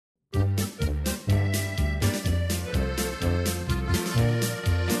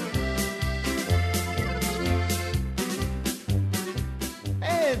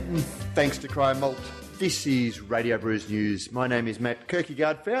Thanks to Crime Malt. This is Radio Brews News. My name is Matt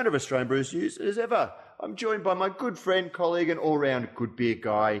Kierkegaard, founder of Australian Brews News. As ever, I'm joined by my good friend, colleague, and all-round good beer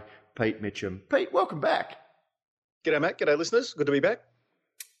guy, Pete Mitchell. Pete, welcome back. G'day, Matt. G'day, listeners. Good to be back.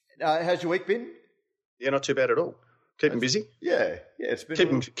 How's your week been? Yeah, not too bad at all. Keeping busy. Yeah, it's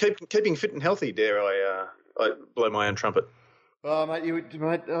been keeping fit and healthy. Dare I blow my own trumpet? Mate,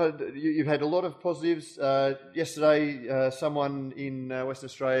 you've had a lot of positives. Yesterday, someone in Western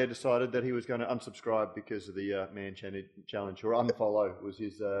Australia decided that he was going to unsubscribe because of the Man Challenge, or unfollow was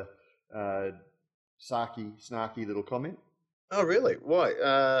his snarky little comment. Oh, really?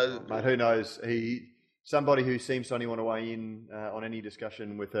 Why? Mate, who knows? Somebody who seems to only want to weigh in on any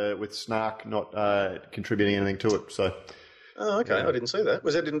discussion with snark not contributing anything to it. So, okay, I didn't see that.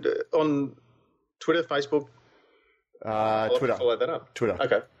 Was that on Twitter, Facebook? Twitter. Follow that up. Twitter.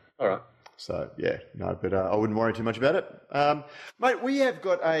 Okay. All right. So but I wouldn't worry too much about it, mate. We have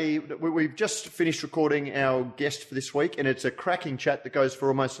got we've just finished recording our guest for this week, and it's a cracking chat that goes for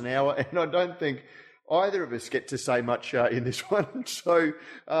almost an hour, and I don't think either of us get to say much in this one. So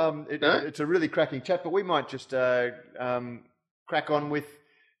it's a really cracking chat, but we might just crack on with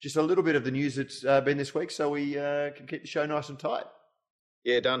just a little bit of the news that's been this week, so we can keep the show nice and tight.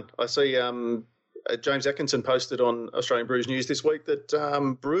 Yeah, done. I see. James Atkinson posted on Australian Brews News this week that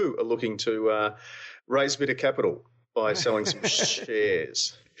Broo are looking to raise a bit of capital by selling some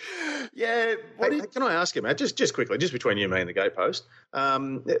shares. Yeah. Can I ask you, Matt, just quickly, just between you, me, and the Gatepost,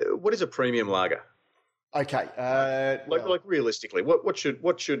 what is a premium lager? Okay. Like realistically, what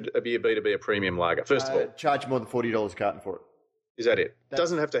should a beer be to be a premium lager? First of all, charge more than $40 a carton for it. Is that it?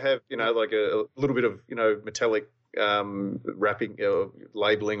 Doesn't have to have like a little bit of metallic wrapping,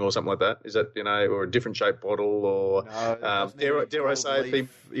 labelling or something like that. Is that or a different shaped bottle or dare I say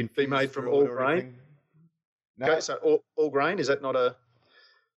it be made from all grain? No. Okay, so all grain, is that not a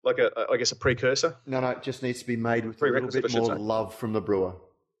precursor? No, it just needs to be made with a little bit more love from the brewer.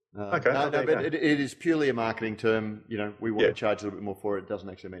 Okay. But it is purely a marketing term. We want to charge a little bit more for it. It doesn't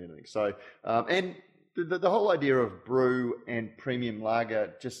actually mean anything. So, and the whole idea of brew and premium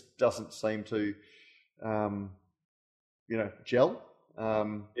lager just doesn't seem to, gel.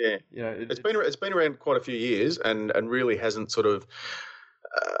 It's been around quite a few years and really hasn't sort of,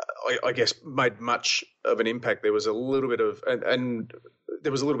 I guess, made much of an impact. There was a little bit of and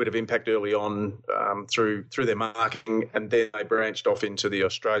there was a little bit of impact early on through their marketing, and then they branched off into the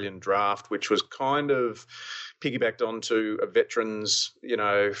Australian draft, which was kind of piggybacked onto a veterans,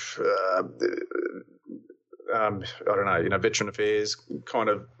 veteran affairs kind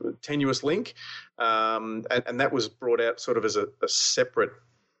of tenuous link, and that was brought out sort of as a separate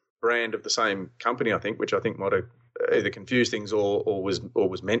brand of the same company, I think, which I think might have either confused things or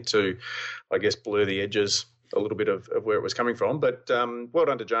was meant to, I guess, blur the edges a little bit of where it was coming from. But well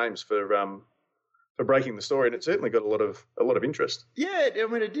done to James for breaking the story, and it certainly got a lot of interest. Yeah, I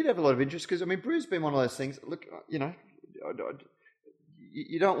mean, it did have a lot of interest because Brew's been one of those things. Look, you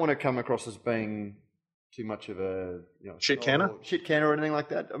don't want to come across as being too much of a shit canner or anything like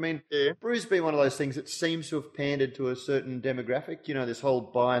that. I mean, Brew's been one of those things that seems to have pandered to a certain demographic. This whole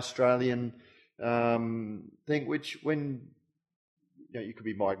Buy Australian thing, which when you could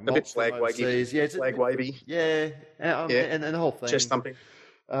be buying a bit flag wavy, flag wavy, and the whole thing, chest thumping.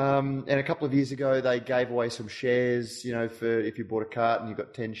 And a couple of years ago, they gave away some shares, for if you bought a carton, you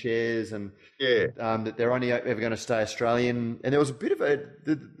got 10 shares, and that they're only ever going to stay Australian. And there was a bit of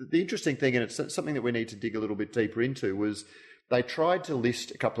the interesting thing, and it's something that we need to dig a little bit deeper into, was they tried to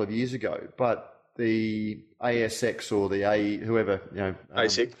list a couple of years ago, but the ASX or the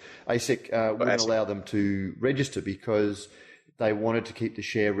ASIC wouldn't allow them to register because they wanted to keep the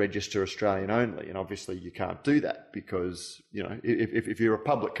share register Australian only, and obviously you can't do that because if you're a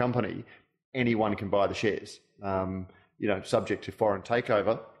public company, anyone can buy the shares, subject to foreign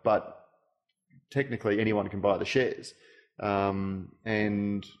takeover, but technically anyone can buy the shares.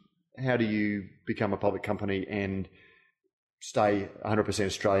 And how do you become a public company and stay 100%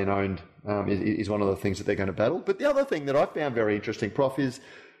 Australian owned is one of the things that they're going to battle. But the other thing that I found very interesting, Prof, is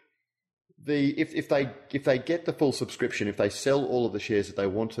if they get the full subscription, if they sell all of the shares that they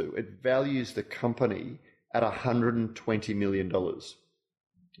want to, it values the company at $120 million.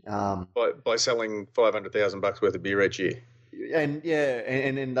 By selling $500,000 worth of beer each year. And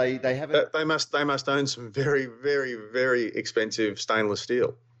they haven't. They must own some very, very, very expensive stainless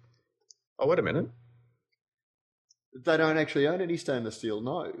steel. Oh, wait a minute. They don't actually own any stainless steel,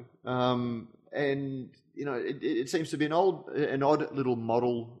 no. And it seems to be an odd little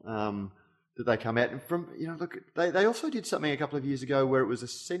model that they come out from. Look, they also did something a couple of years ago where it was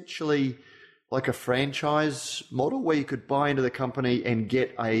essentially like a franchise model where you could buy into the company and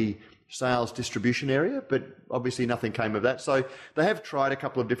get a sales distribution area, but obviously nothing came of that. So they have tried a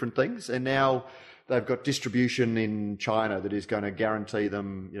couple of different things, and now they've got distribution in China that is going to guarantee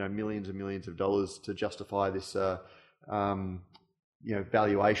them, millions and millions of dollars to justify this,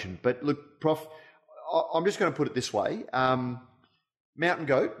 valuation. But look, Prof, I'm just going to put it this way: Mountain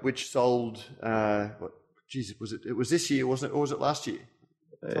Goat, which sold, it was this year, wasn't it, or was it last year?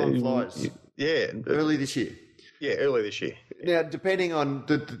 Time flies. Yeah, early this year. Yeah, early this year. Now, depending on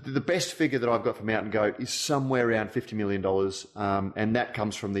the best figure that I've got for Mountain Goat is somewhere around $50 million, and that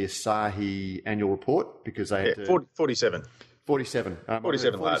comes from the Asahi annual report because they had 47. 47.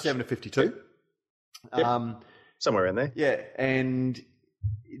 47 to 52. Yep. Somewhere around there. Yeah, and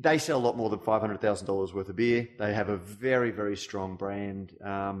they sell a lot more than $500,000 worth of beer. They have a very, very strong brand.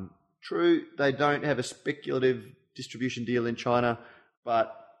 True, they don't have a speculative distribution deal in China,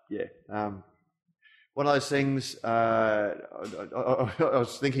 but yeah. One of those things, I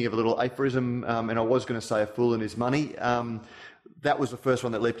was thinking of a little aphorism, and I was going to say a fool and his money. That was the first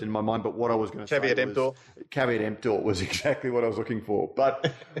one that leapt in my mind, but what I was going to say was... Caveat emptor was exactly what I was looking for. But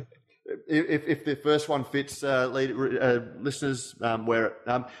if the first one fits, listeners, wear it.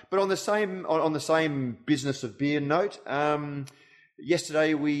 But on the same business of beer note,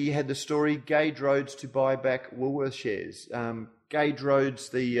 yesterday we had the story, Gage Roads to buy back Woolworths shares. Gage Roads,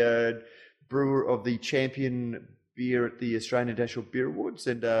 the brewer of the champion beer at the Australian National Beer Awards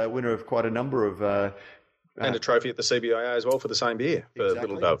and winner of quite a number of... and a trophy at the CBIA as well for the same beer, for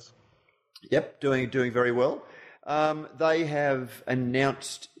exactly. Little Dove. Yep, doing very well. They have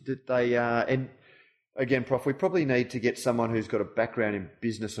announced that they are... And again, Prof, we probably need to get someone who's got a background in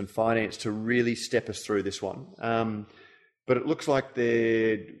business and finance to really step us through this one. But it looks like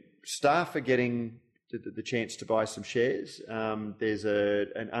their staff are getting... the chance to buy some shares. There's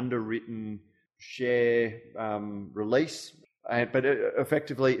an underwritten share release, but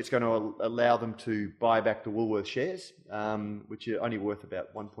effectively it's going to allow them to buy back the Woolworths shares, which are only worth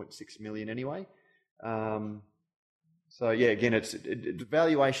about 1.6 million anyway. So yeah, again, it's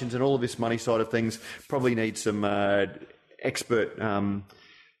valuations and all of this money side of things probably need some expert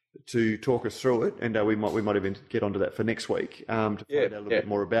to talk us through it, and we might even get onto that for next week to find out a little bit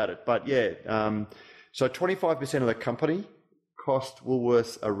more about it. But yeah. So 25% of the company cost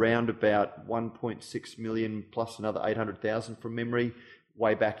Woolworths around about 1.6 million plus another 800,000 from memory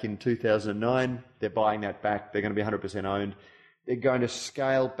way back in 2009. They're buying that back. They're going to be 100% owned. They're going to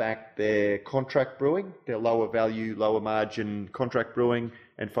scale back their contract brewing, their lower value, lower margin contract brewing,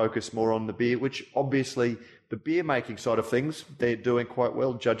 and focus more on the beer, which obviously the beer making side of things, they're doing quite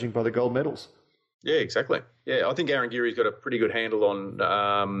well, judging by the gold medals. Yeah, exactly. Yeah, I think Aaron Geary's got a pretty good handle on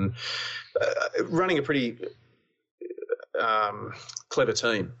running a pretty clever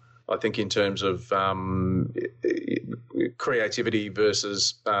team, I think, in terms of creativity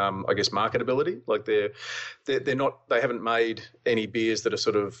versus, I guess, marketability. Like they're not, they haven't made any beers that are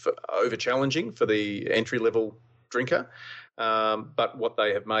sort of over challenging for the entry level drinker. But what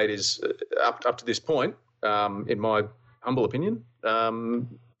they have made is up to this point, in my humble opinion,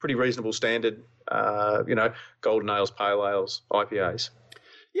 pretty reasonable standard. Golden ales, pale ales, IPAs.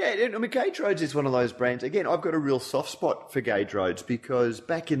 Yeah, I mean, Gage Roads is one of those brands. Again, I've got a real soft spot for Gage Roads because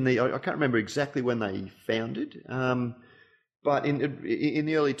back in I can't remember exactly when they founded, but in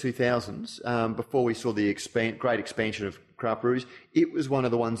the early 2000s, before we saw the great expansion of craft breweries, it was one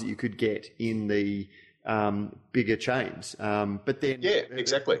of the ones that you could get in the bigger chains. But then, yeah,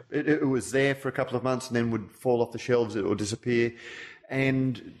 exactly, it was there for a couple of months and then would fall off the shelves or disappear.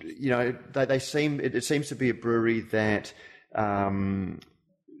 And it seems to be a brewery that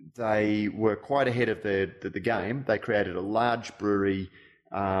they were quite ahead of the game. They created a large brewery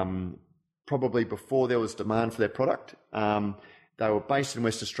probably before there was demand for their product. They were based in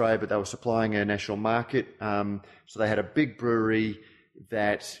West Australia, but they were supplying a national market. So they had a big brewery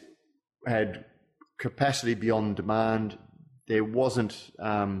that had capacity beyond demand. There wasn't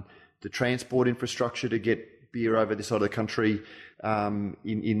the transport infrastructure to get beer over this side of the country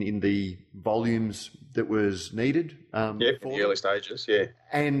in the volumes that was needed. In the early stages, yeah.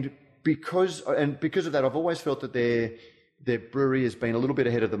 And because of that, I've always felt that their brewery has been a little bit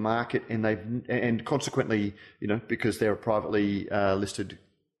ahead of the market, and consequently, because they're a privately listed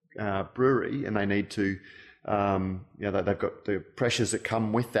brewery, and they need to, they've got the pressures that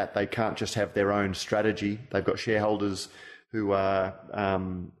come with that. They can't just have their own strategy. They've got shareholders who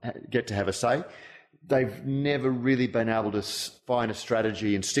get to have a say. They've never really been able to find a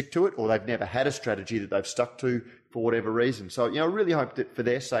strategy and stick to it, or they've never had a strategy that they've stuck to for whatever reason. So, I really hope that for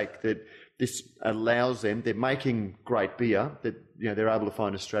their sake that this allows them, they're making great beer, that, they're able to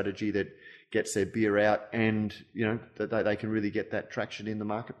find a strategy that gets their beer out, and that they can really get that traction in the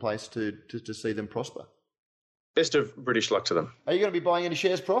marketplace to see them prosper. Best of British luck to them. Are you going to be buying any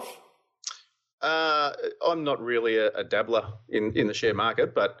shares, Prof? I'm not really a dabbler in the share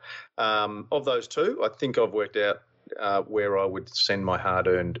market, but of those two, I think I've worked out where I would send my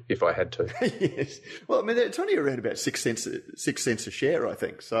hard-earned if I had to. Yes. Well, I mean, it's only around about 6 cents a share, I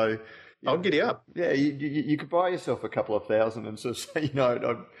think. So I'll giddy up. Yeah, you could buy yourself a couple of thousand and sort of say,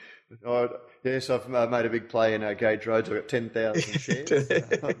 yes, I've made a big play in Gage Roads. I've got 10,000 shares.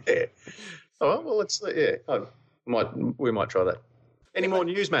 Yeah. Oh, well, we might try that. Any more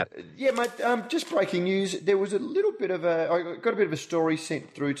news, Matt? Yeah, mate. Just breaking news. There was I got a bit of a story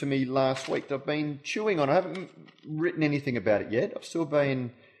sent through to me last week that I've been chewing on. I haven't written anything about it yet. I've still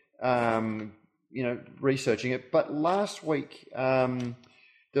been, researching it. But last week, there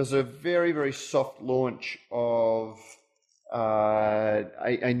was a very, very soft launch of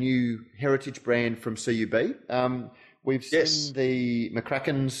a new heritage brand from CUB. We've seen the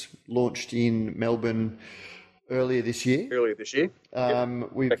McCracken's launched in Melbourne earlier this year.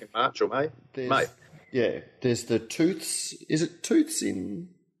 Back in March or May. May. Yeah, there's the Tooths. Is it Tooths in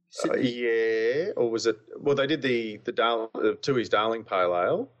Sydney? Yeah, or was it? Well, they did the Tooheys Darling Pale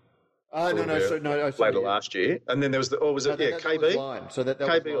Ale. Later last year, and then there was KB. Was line. So that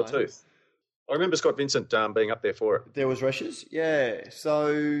KB was or Tooth. I remember Scott Vincent being up there for it. There was rushes, yeah.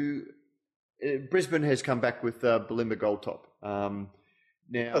 So Brisbane has come back with Bulimba Gold Top. Now,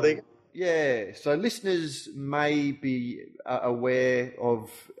 yeah. So listeners may be aware of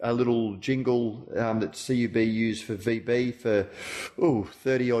a little jingle that CUB used for VB for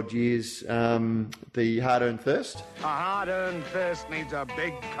 30 odd years. The hard-earned thirst. A hard-earned thirst needs a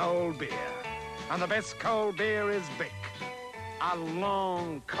big cold beer, and the best cold beer is Vic. A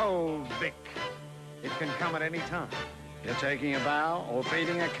long, cold Vic. It can come at any time. You're taking a bow or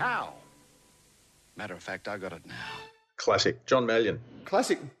feeding a cow. Matter of fact, I got it now. Classic. John Mallion.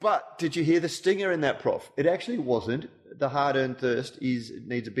 Classic. But did you hear the stinger in that, Prof? It actually wasn't. The hard-earned thirst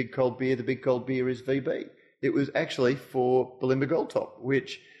needs a big cold beer. The big cold beer is VB. It was actually for Bulimba Gold Top,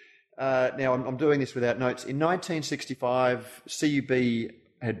 which now I'm doing this without notes. In 1965, CUB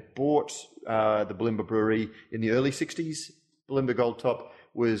had bought the Bulimba Brewery in the early 60s. Bulimba Gold Top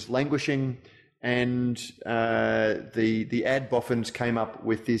was languishing, and the ad boffins came up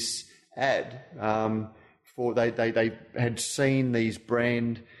with this ad. They had seen these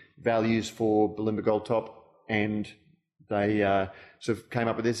brand values for Bulimba Gold Top, and they sort of came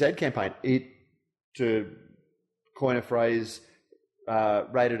up with this ad campaign. It, to coin a phrase,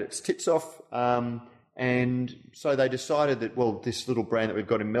 rated its tits off, and so they decided that, this little brand that we've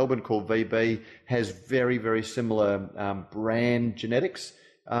got in Melbourne called VB has very, very similar brand genetics.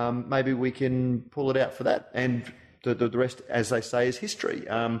 Maybe we can pull it out for that, and the rest, as they say, is history.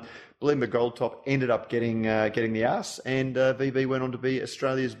 Bulimba Gold Top ended up getting the arse, and VB went on to be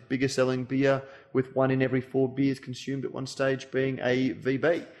Australia's biggest selling beer, with 1 in every 4 beers consumed at one stage being a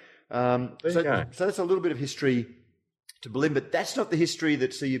VB. So that's a little bit of history to Bulimba, but that's not the history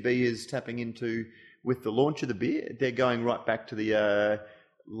that CUB is tapping into with the launch of the beer. They're going right back to the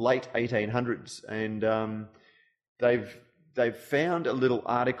late 1800s, and they've found a little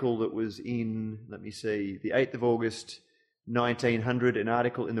article that was in, the 8th of August 1900, an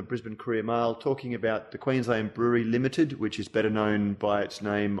article in the Brisbane Courier Mail talking about the Queensland Brewery Limited, which is better known by its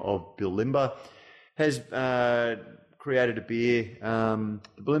name of Bulimba, has created a beer, the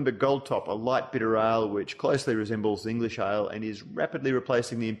Bulimba Gold Top, a light bitter ale which closely resembles the English ale and is rapidly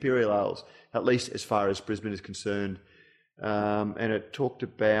replacing the imperial ales, at least as far as Brisbane is concerned. And it talked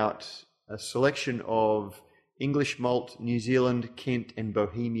about a selection of English malt, New Zealand, Kent and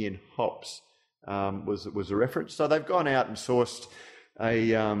Bohemian hops. Was a reference. So they've gone out and sourced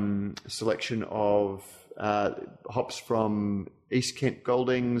a selection of hops from East Kent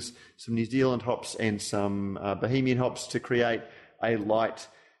Goldings, some New Zealand hops and some Bohemian hops to create a light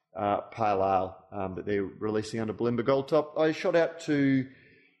pale ale that they're releasing under Bulimba Gold Top. I shot out to,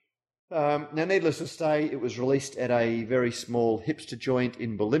 now needless to say, it was released at a very small hipster joint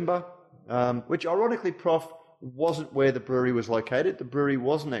in Bulimba, which ironically, Prof, wasn't where the brewery was located. The brewery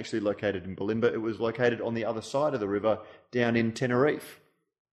wasn't actually located in Bulimba. It was located on the other side of the river, down in Tenerife.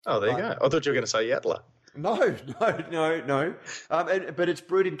 Oh, there you go. I thought you were going to say Yatala. No. But it's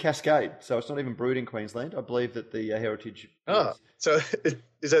brewed in Cascade, so it's not even brewed in Queensland. I believe that the heritage. So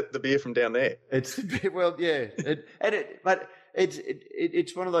is that the beer from down there? It's but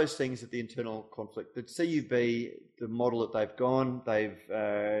it's one of those things that the internal conflict. The CUB, the model that they've gotten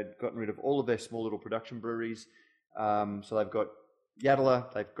rid of all of their small little production breweries. So they've got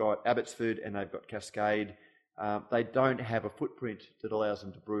Yatala, they've got Abbotsford, and they've got Cascade. They don't have a footprint that allows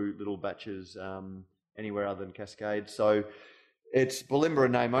them to brew little batches anywhere other than Cascade. So it's Bulimba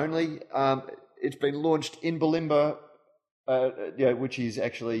in name only. It's been launched in Bulimba, which is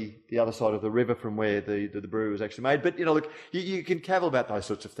actually the other side of the river from where the brew was actually made. But, look, you can cavil about those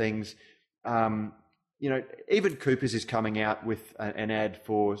sorts of things. Even Cooper's is coming out with an ad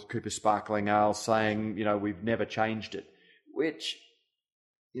for Cooper's Sparkling Ale saying, we've never changed it, which,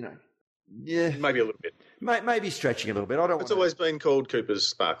 yeah. Maybe a little bit. Maybe stretching a little bit. It's always been called Cooper's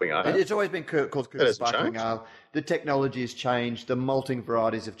Sparkling Ale. It's always been called Cooper's Sparkling Ale. The technology has changed. The malting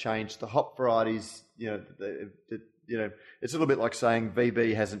varieties have changed. The hop varieties, it's a little bit like saying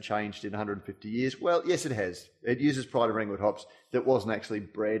VB hasn't changed in 150 years. Well, yes, it has. It uses Pride of Ringwood hops that wasn't actually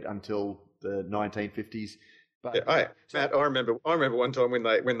bred until the 1950s. But Matt, I remember one time when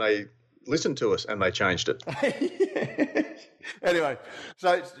they listened to us and they changed it. Anyway,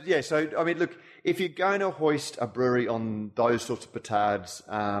 so I mean, look, if you're going to hoist a brewery on those sorts of petards,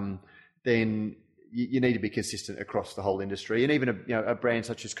 then you need to be consistent across the whole industry, and even a brand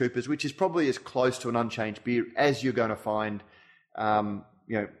such as Cooper's, which is probably as close to an unchanged beer as you're going to find.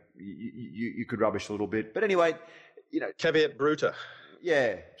 You could rubbish a little bit, but anyway, caveat bruta.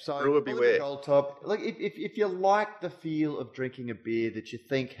 Yeah, so Brewer beware. Gold Top. Like if you like the feel of drinking a beer that you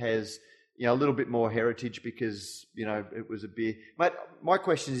think has a little bit more heritage because it was a beer. Mate, my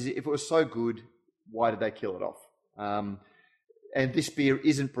question is, if it was so good, why did they kill it off? And this beer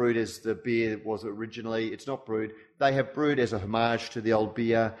isn't brewed as the beer was originally. It's not brewed. They have brewed as a homage to the old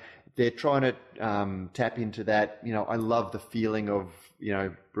beer. They're trying to tap into that. I love the feeling of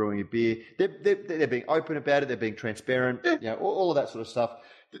brewing a beer. They're being open about it. They're being transparent. Yeah. All of that sort of stuff.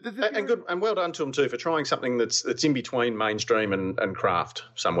 And good, and well done to them too for trying something that's in between mainstream and craft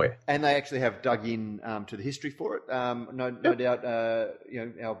somewhere. And they actually have dug in to the history for it. No doubt.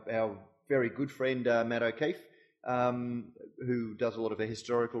 Our very good friend Matt O'Keefe, who does a lot of the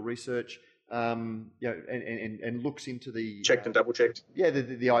historical research, and looks into the checked and double checked. Yeah,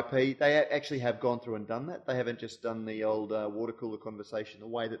 the IP. They actually have gone through and done that. They haven't just done the old water cooler conversation the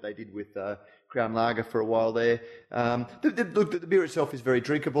way that they did with Crown Lager for a while there. The beer itself is very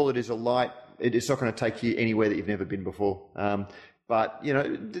drinkable. It is a light. It's not going to take you anywhere that you've never been before. But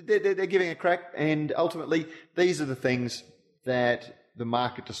they're giving a crack, and ultimately these are the things that the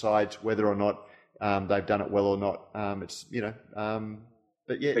market decides whether or not they've done it well or not.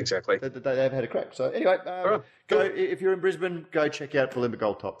 But yeah, exactly. They've had a crack. So anyway, go if you're in Brisbane, go check out Bulimba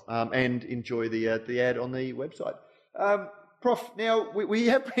Gold Top and enjoy the ad on the website. Prof, now we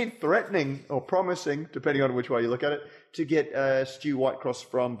have been threatening or promising, depending on which way you look at it, to get Stuart Whytcross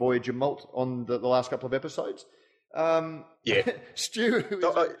from Voyager Malt on the last couple of episodes. Stu,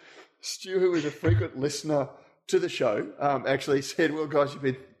 who is a frequent listener to the show, actually said, "Well, guys, you've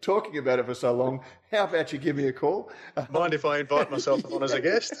been talking about it for so long. How about you give me a call?" Mind if I invite myself on as a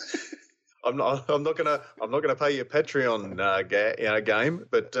guest? I'm not gonna pay your Patreon game,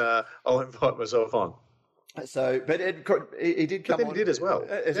 but I'll invite myself on. So, but he did come on. He did as well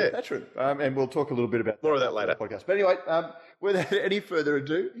as a patron, and we'll talk a little bit about more of that later. Podcast. But anyway, without any further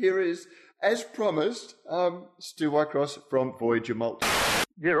ado, here is, as promised, Stuart Whytcross from Voyager Malt.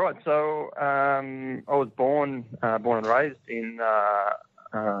 Yeah, right. So I was born and raised in a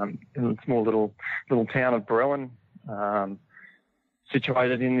small little town of Barellan,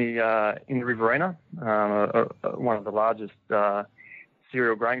 situated in the Riverina, one of the largest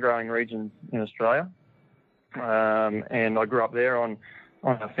cereal grain growing regions in Australia. And I grew up there on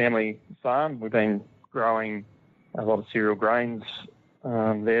a family farm. We've been growing a lot of cereal grains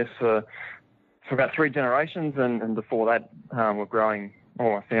there for about 3 generations, and before that,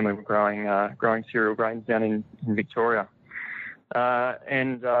 my family were growing cereal grains down in Victoria.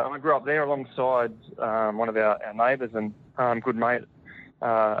 And I grew up there alongside one of our neighbours and good mate,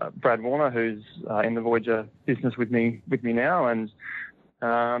 Brad Warner, who's in the Voyager business with me now. And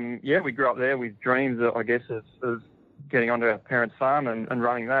we grew up there with dreams, I guess, of getting onto our parents' farm and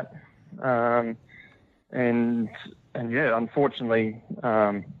running that. Unfortunately,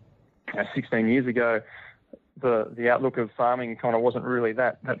 16 years ago, the outlook of farming kind of wasn't really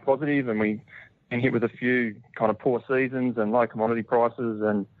that positive, and we been hit with a few kind of poor seasons and low commodity prices,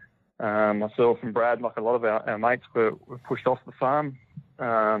 and myself and Brad, like a lot of our mates, were pushed off the farm by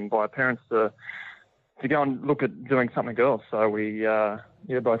our parents to go and look at doing something else. So we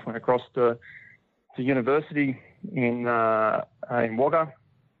both went across to university in Wagga.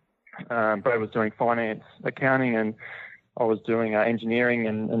 Brad was doing finance, accounting, and I was doing engineering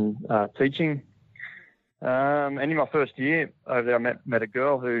and teaching. And in my first year over there, I met a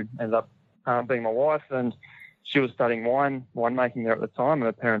girl who ended up being my wife, and she was studying winemaking there at the time, and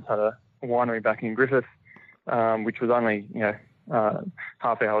her parents had a winery back in Griffith. which was only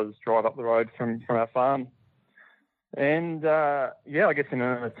half hour's drive up the road from our farm. And I guess in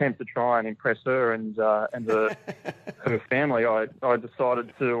an attempt to try and impress her and her family, I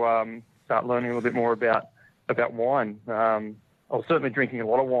decided to start learning a little bit more about wine. I was certainly drinking a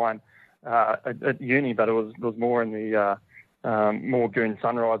lot of wine at uni, but it was more in the more Goon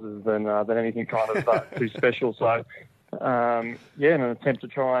Sunrises than anything kind of too special. So in an attempt to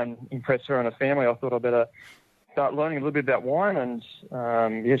try and impress her and her family, I thought I'd better start learning a little bit about wine. And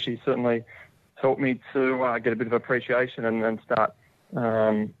she certainly helped me to get a bit of appreciation and start,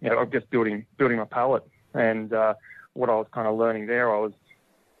 I guess, building my palate. And what I was kind of learning there, I was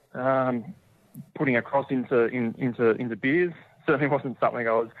putting across into beers. Certainly wasn't something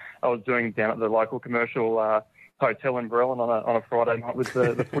I was doing down at the local commercial hotel in Barellan on a Friday night with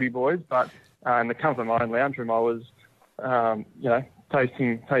the footy boys. But in the comfort of my own lounge room, I was,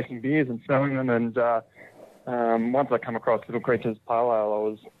 tasting beers and selling them. And once I come across Little Creatures Pale Ale, I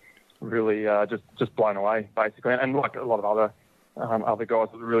was really just blown away, basically. And like a lot of other guys,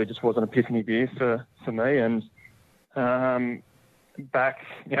 it really just was an epiphany beer for me. And after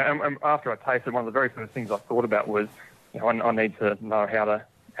I tasted, one of the very first things I thought about was, I need to know how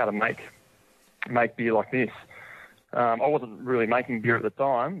to make beer like this. I wasn't really making beer at the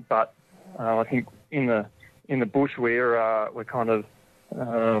time, but I think in the bush we're kind of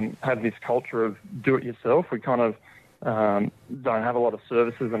have this culture of do it yourself. We kind of don't have a lot of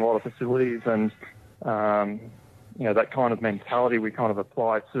services and a lot of facilities, and that kind of mentality we kind of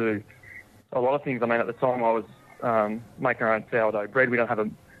apply to a lot of things. I mean, at the time I was making our own sourdough bread. We don't have a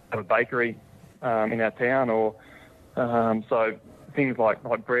bakery in our town, or so things like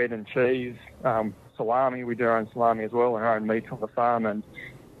bread and cheese, salami. We do our own salami as well, and our own meat on the farm. And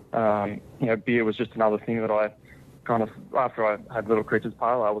beer was just another thing that I kind of, after I had Little Creatures Pale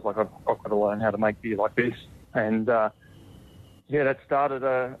Ale, I was like, I've got to learn how to make beer like this. And that started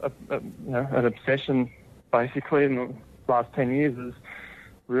an obsession basically in the last 10 years. Has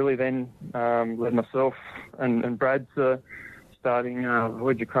really then led myself and Brad to starting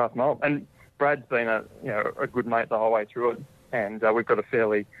Voyager Craft Malt. And Brad's been a good mate the whole way through it, and we've got a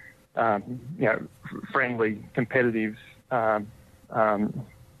fairly friendly, competitive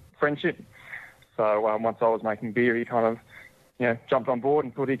friendship. So once I was making beer, he kind of jumped on board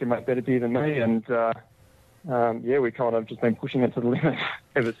and thought he could make better beer than me, and we kind of just been pushing it to the limit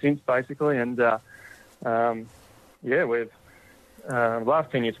ever since, basically. And we've the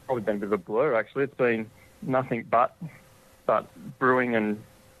last 10 years probably been a bit of a blur. Actually, it's been nothing but brewing and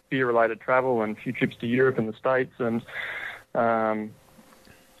beer-related travel and a few trips to Europe and the States, and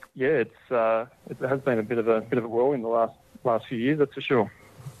it has been a bit of a whirlwind the last few years, that's for sure.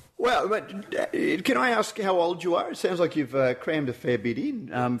 Well, but can I ask how old you are? It sounds like you've crammed a fair bit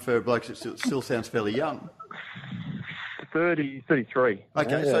in for blokes. It still sounds fairly young. 33.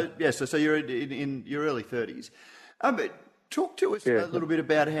 Okay, yeah. So you're in your early 30s. But talk to us a little bit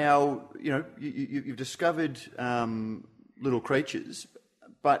about how you've discovered Little Creatures,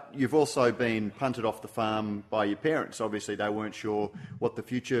 but you've also been punted off the farm by your parents. Obviously, they weren't sure what the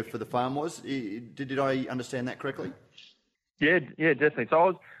future for the farm was. Did I understand that correctly? Yeah, definitely.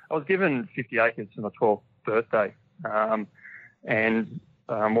 So I was given 50 acres for my 12th birthday, and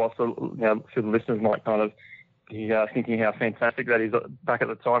whilst for the listeners might kind of be thinking how fantastic that is, back at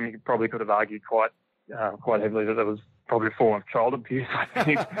the time you probably could have argued quite heavily that there was probably a form of child abuse, I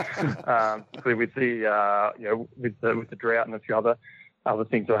think, with the drought and a few other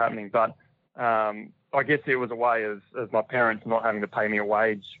things that were happening. But I guess it was a way of my parents not having to pay me a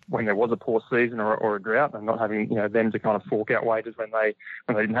wage when there was a poor season or a drought, and not having them to kind of fork out wages when they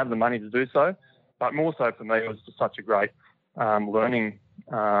didn't have the money to do so. But more so for me, it was just such a great learning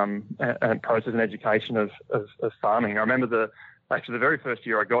and process and education of farming. I remember the very first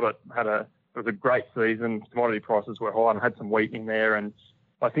year I got it, it was a great season. Commodity prices were high, and I had some wheat in there, and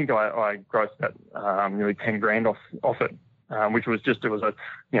I think I grossed about nearly 10 grand off it. Which was it was a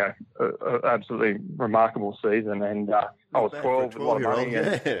absolutely remarkable season, and I was 12 with a lot of money.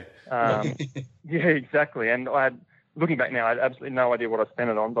 Yeah, exactly. And looking back now, I had absolutely no idea what I spent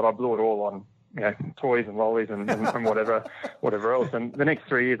it on, but I blew it all on toys and lollies and whatever else. And the next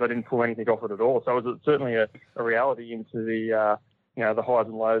 3 years, I didn't pull anything off it at all. So it was certainly a reality into the the highs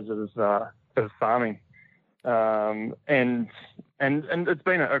and lows of farming. And it's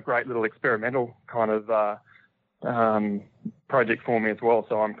been a great little experimental kind of project for me as well.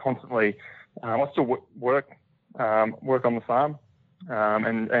 So I'm constantly, I still work on the farm,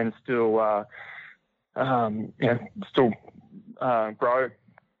 and still, grow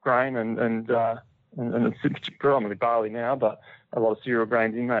grain and it's predominantly barley now, but a lot of cereal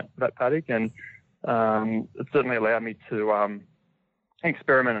grains in that paddock. And it certainly allowed me to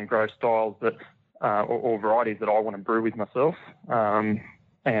experiment and grow styles that or varieties that I want to brew with myself. And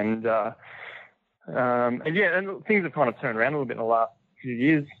things have kind of turned around a little bit in the last few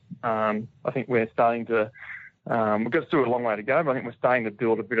years. I think we're starting to, we've got still a long way to go, but I think we're starting to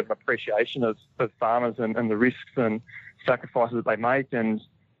build a bit of an appreciation of farmers and the risks and sacrifices that they make. And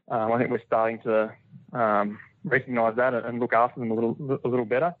I think we're starting to recognise that and look after them a little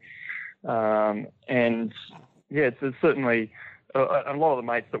better. It's certainly a lot of the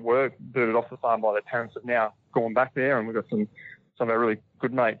mates that were booted off the farm by their parents have now gone back there, and we've got some of our really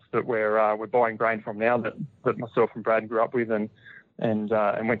good mates that we're buying grain from now that myself and Brad grew up with and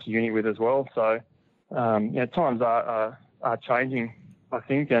went to uni with as well. So times are changing, I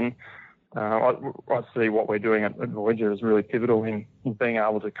think, and I see what we're doing at Voyager is really pivotal in being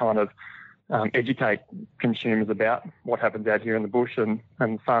able to kind of educate consumers about what happens out here in the bush and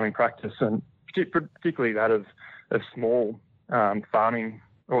farming practice, and particularly that of small farming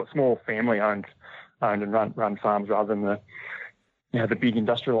or small family-owned and run farms rather than the big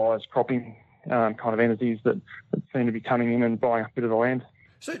industrialised cropping kind of entities that seem to be coming in and buying up a bit of the land.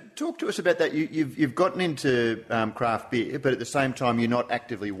 So talk to us about that. You've gotten into craft beer, but at the same time you're not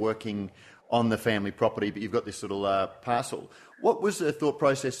actively working on the family property, but you've got this little parcel. What was the thought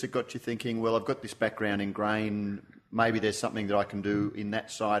process that got you thinking, well, I've got this background in grain, maybe there's something that I can do in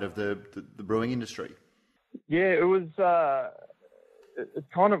that side of the brewing industry? Yeah, it was. It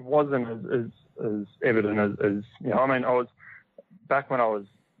kind of wasn't as evident as I mean, I was back when I was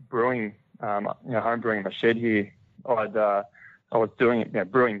brewing, home brewing in my shed here. I was doing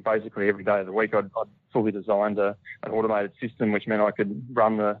it, brewing basically every day of the week. I'd fully designed an automated system, which meant I could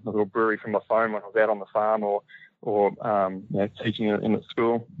run the little brewery from my phone when I was out on the farm or teaching in the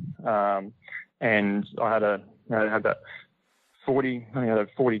school. And I had about 40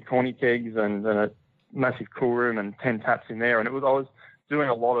 corny kegs and a massive cool room and 10 taps in there. And I was doing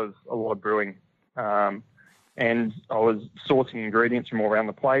a lot of brewing. And I was sourcing ingredients from all around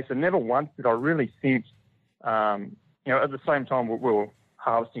the place. And never once did I really think, at the same time we were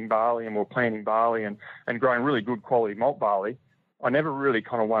harvesting barley and we were planting barley and growing really good quality malt barley. I never really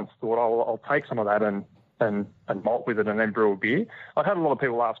kind of once thought, I'll take some of that and malt with it and then brew a beer. I've had a lot of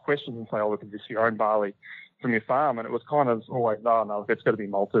people ask questions and say, look, is this your own barley from your farm? And it was kind of always, no, it's got to be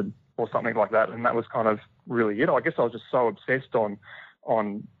malted or something like that. And that was kind of really it. I guess I was just so obsessed on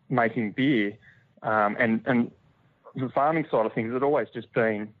making beer. And the farming side of things had always just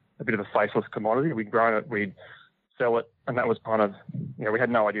been a bit of a faceless commodity. We'd grown it, we'd sell it, and that was kind of, we had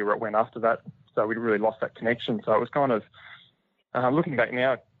no idea where it went after that. So we'd really lost that connection. So it was kind of, looking back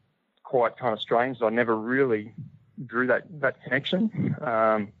now, quite kind of strange that I never really drew that connection.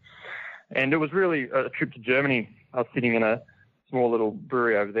 And it was really a trip to Germany. I was sitting in a small little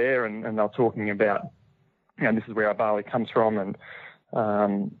brewery over there, and they were talking about, this is where our barley comes from, and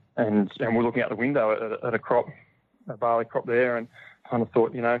we're looking out the window at a barley crop there, and kind of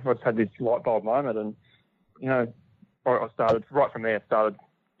thought, I just had this light bulb moment, and I started right from there. Started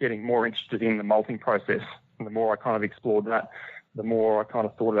getting more interested in the malting process, and the more I kind of explored that, the more I kind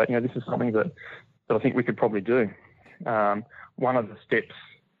of thought about, this is something that I think we could probably do. One of the steps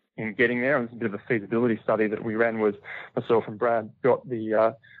in getting there, and it's a bit of a feasibility study that we ran, was myself and Brad got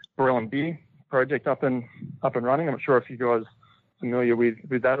the Barellan Beer Project up and running. I'm not sure if you guys are familiar with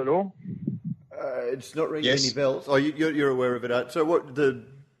that at all. It's not ringing any bells. Oh, you're aware of it. So what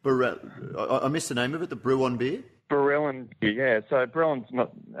I missed the name of it. The Barellan Beer. Barellan Beer, yeah. So Barellan's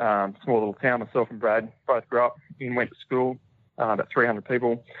not small little town. Myself and Brad both grew up in, went to school. About 300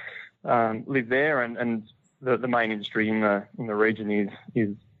 people live there, and the main industry in the region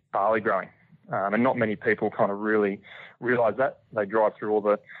is barley growing, and not many people kind of really realise that. They drive through all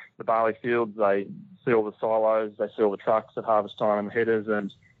the barley fields, they see all the silos, they see all the trucks at harvest time and the headers,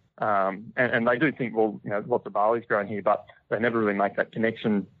 and they do think, lots of barley's grown here, but they never really make that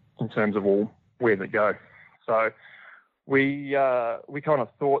connection in terms of, where they go. So we kind of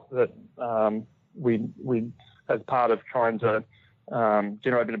thought that we as part of trying to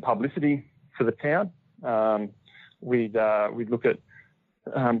generate a bit of publicity for the town, we'd look at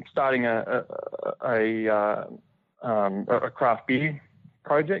starting a craft beer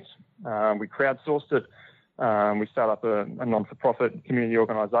project. We crowdsourced it. We set up a non-for-profit community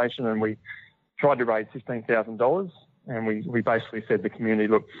organisation, and we tried to raise $15,000. And we basically said to the community,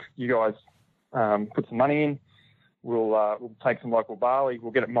 look, you guys put some money in. We'll take some local barley.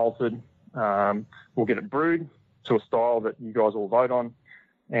 We'll get it malted. We'll get it brewed to a style that you guys all vote on,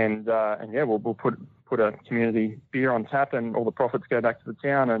 and we'll put a community beer on tap, and all the profits go back to the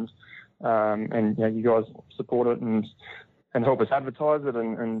town, and you guys support it, and help us advertise it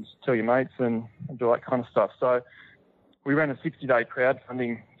and tell your mates and do all that kind of stuff. So we ran a 60-day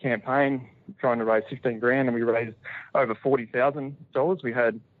crowdfunding campaign trying to raise $15,000, and we raised over $40,000. We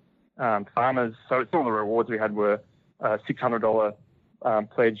had farmers, so it's all the rewards we had were a $600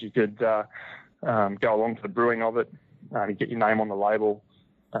 pledge. You could go along to the brewing of it, you get your name on the label.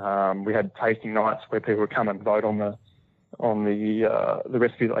 We had tasting nights where people would come and vote on the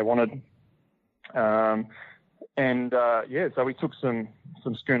recipe that they wanted. So we took some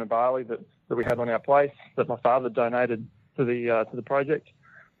schooner barley that we had on our place that my father donated to the project.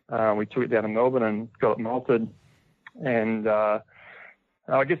 We took it down to Melbourne and got it malted, and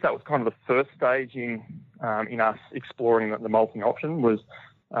I guess that was kind of the first stage in us exploring the malting option was,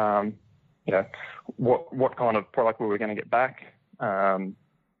 what kind of product we were going to get back,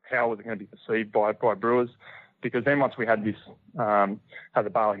 how was it going to be perceived by brewers. Because then once we had this, had the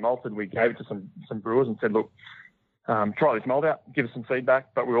barley malted, we gave it to some brewers and said, look, try this malt out, give us some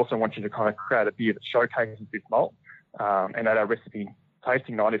feedback, but we also want you to kind of create a beer that showcases this malt. And at our recipe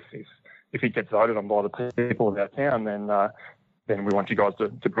tasting night, if it gets voted on by the people of our town, then we want you guys to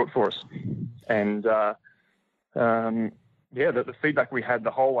brew it for us. And the feedback we had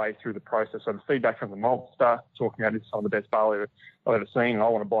the whole way through the process, so the feedback from the maltster talking about this is some of the best barley I've ever seen, and I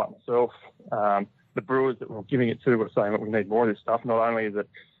want to buy it myself. The brewers that we're giving it to were saying that we need more of this stuff. Not only is it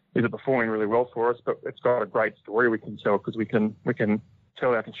performing really well for us, but it's got a great story we can tell, because we can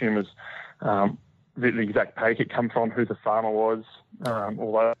tell our consumers the exact page it come from, who the farmer was,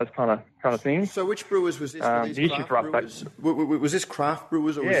 all those kind of things. So which brewers was this? Were these craft brewers? Was this craft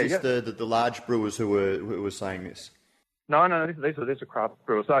brewers, or was this the large brewers who were saying this? No, these are craft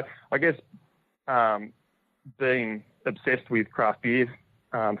brewers. So I guess being obsessed with craft beer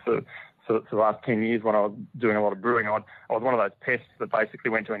for the last 10 years when I was doing a lot of brewing, I was one of those pests that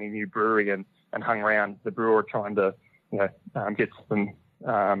basically went to any new brewery and hung around the brewer trying to get some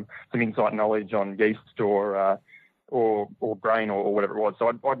insight knowledge on yeast or grain or whatever it was. So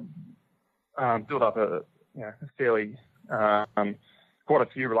I'd build up a fairly quite a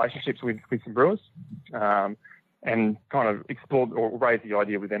few relationships with some brewers and kind of explored or raised the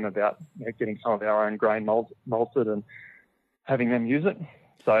idea with them about getting some of our own grain malted and having them use it.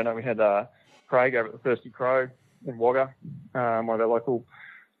 So we had Craig over at the Thirsty Crow in Wagga, one of our local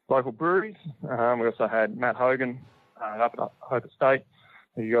breweries. We also had Matt Hogan up at Hope Estate,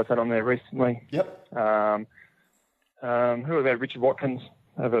 who you guys had on there recently. Yep. Who about Richard Watkins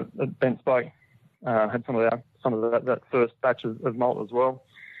over at Bent Spoke, had some of that first batch of malt as well.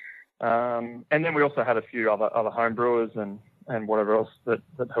 And then we also had a few other home brewers and whatever else that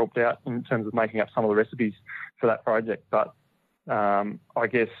helped out in terms of making up some of the recipes for that project. But I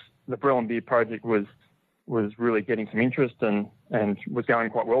guess the Barellan Beer Project was really getting some interest and was going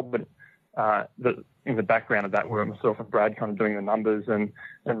quite well. But in the background of that were myself and Brad kind of doing the numbers and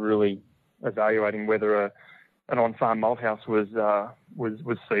really evaluating whether an on-farm malt house was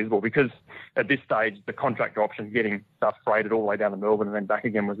feasible. Because at this stage, the contract option, getting stuff freighted all the way down to Melbourne and then back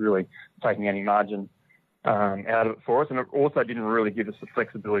again, was really taking any margin out of it for us. And it also didn't really give us the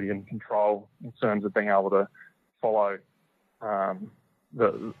flexibility and control in terms of being able to follow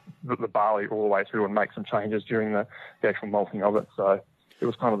the barley all the way through and make some changes during the actual malting of it. So it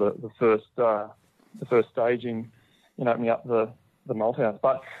was kind of the first stage in opening up the malt house.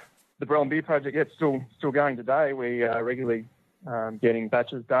 But the Barellan Beer Project, it's still going today. We are regularly getting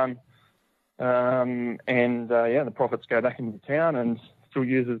batches done, and the profits go back into town and still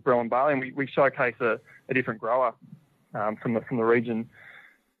uses Barellan barley. And we showcase a different grower from the region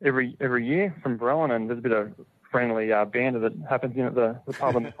every year from Barellan, and there's a bit of friendly banter that happens in at the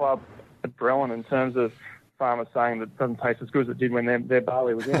pub and the club at Barellan in terms of farmers saying that it doesn't taste as good as it did when their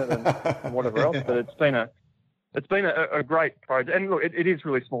barley was in it and whatever else. But it's been a great project. And look, it is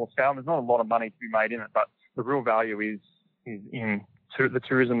really small scale. There's not a lot of money to be made in it, but the real value is in the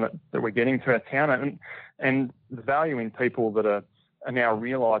tourism that we're getting to our town, and the value in people that are now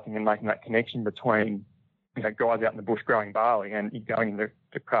realising and making that connection between guys out in the bush growing barley and going into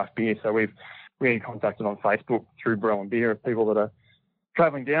craft beer. So we're getting contacted on Facebook through Barellan Beer of people that are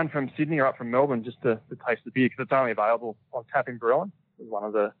travelling down from Sydney or up from Melbourne just to taste the beer, because it's only available on tap in Barellan. It was one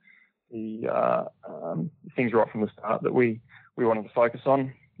of the things right from the start that we wanted to focus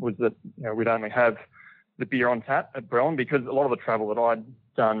on, was that we'd only have the beer on tap at Barellan, because a lot of the travel that I'd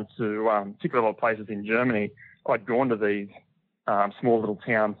done to particularly a lot of places in Germany, I'd gone to these small little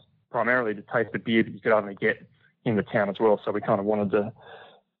towns primarily to taste the beer that you could only get in the town as well. So we kind of wanted to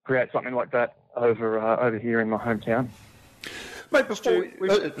create something like that over here in my hometown. Mate, before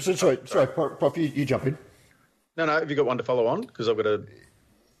sorry, Prof, you jump in. No, have you got one to follow on? Because I've got a...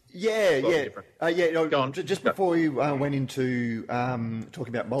 Just before you went into talking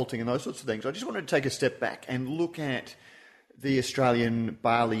about malting and those sorts of things, I just wanted to take a step back and look at the Australian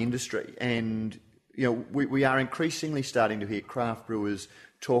barley industry. And we are increasingly starting to hear craft brewers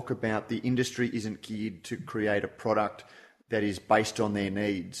talk about the industry isn't geared to create a product that is based on their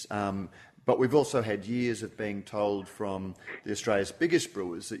needs. But we've also had years of being told from Australia's biggest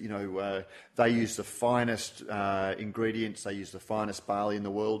brewers that, they use the finest ingredients, they use the finest barley in the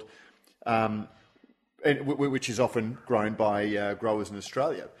world, which is often grown by growers in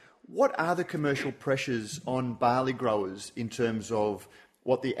Australia. What are the commercial pressures on barley growers in terms of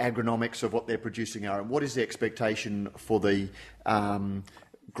what the agronomics of what they're producing are, and what is the expectation for the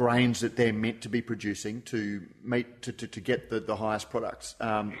grains that they're meant to be producing to get the highest products,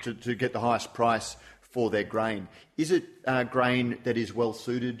 to get the highest price for their grain? Is it grain that is well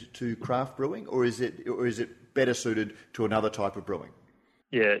suited to craft brewing, or is it better suited to another type of brewing?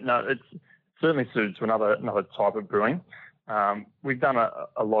 Yeah, no, it's certainly suited to another type of brewing. We've done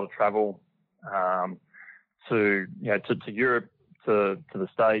a lot of travel to Europe, to the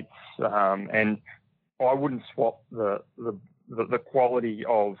States, and I wouldn't swap the quality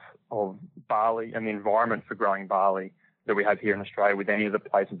of barley and the environment for growing barley that we have here in Australia with any of the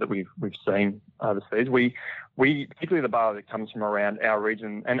places that we've seen overseas. We particularly the barley that comes from around our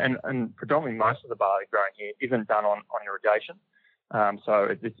region, and predominantly most of the barley grown here isn't done on irrigation,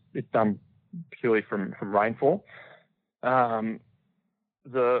 so it's done purely from rainfall. We've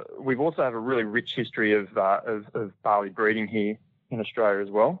also have a really rich history of barley breeding here in Australia as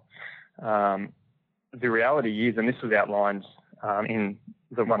well. The reality is, and this was outlined in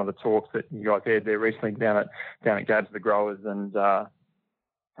one of the talks that you guys had there recently down at Gabs, the growers and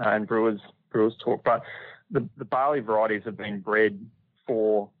brewers talk, but the barley varieties have been bred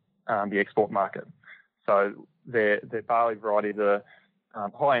for the export market. So their barley varieties are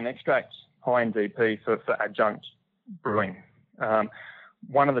high in extract, high in DP for adjunct brewing.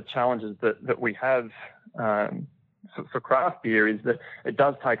 One of the challenges that we have for craft beer is that it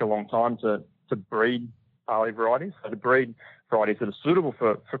does take a long time to breed barley varieties. So to breed varieties that are suitable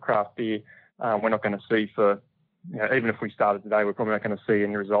for craft beer, we're not going to see for, even if we started today, we're probably not going to see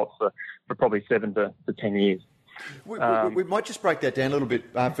any results for probably 7 to 10 years. We might just break that down a little bit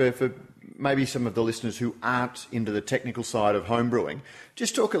for maybe some of the listeners who aren't into the technical side of home brewing.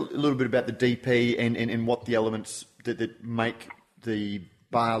 Just talk a little bit about the DP and what the elements that make the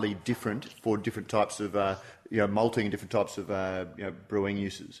barley different for different types of malting and different types of brewing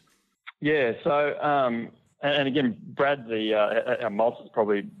uses. Yeah. So and again, Brad, our maltsters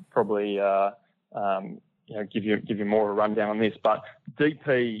probably give you more of a rundown on this. But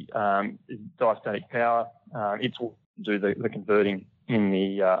DP is diastatic power. It will do the converting in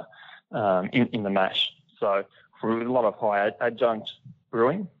the mash. So for a lot of high adjunct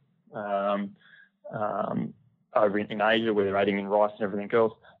brewing over in Asia, where they're adding in rice and everything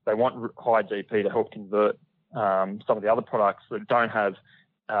else, they want high DP to help convert some of the other products that don't have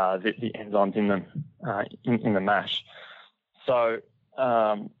the enzymes in them in the mash. So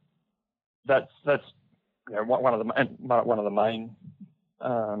that's one of the main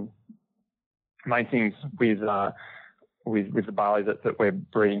things with the barley that we're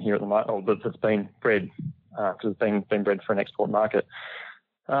breeding here at the moment, or that's been bred because it's been bred for an export market.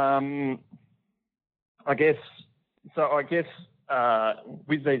 I guess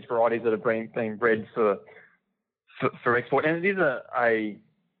with these varieties that are being bred for export, and it is a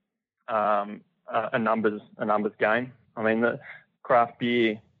numbers game. I mean, the craft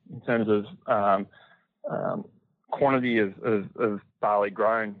beer in terms of quantity of barley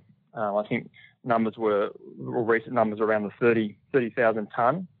grown, I think recent numbers around the 30,000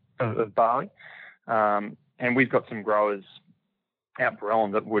 tonne of barley, and we've got some growers out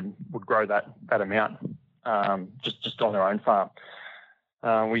Barellan that would grow that amount just on their own farm.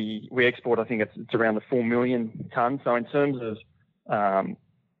 We export, I think it's around the 4 million tonnes. So in terms of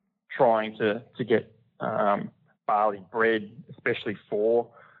trying to get barley bred, especially for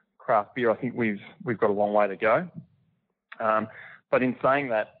craft beer, I think we've got a long way to go. But in saying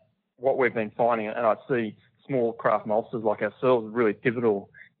that, what we've been finding, and I see small craft maltsters like ourselves really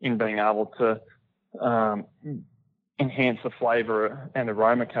pivotal in being able to enhance the flavour and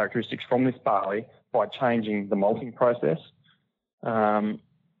aroma characteristics from this barley by changing the malting process,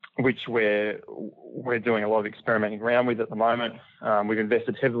 which we're doing a lot of experimenting around with at the moment. We've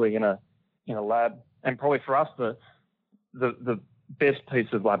invested heavily in a lab, and probably for us the best piece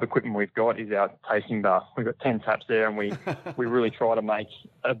of lab equipment we've got is our tasting bar. We've got 10 taps there, and we really try to make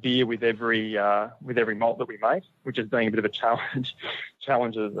a beer with every malt that we make, which is being a bit of a challenge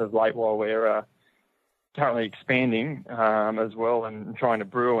of late while we're currently expanding as well, and trying to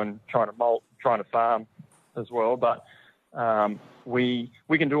brew and trying to malt, trying to farm as well. But we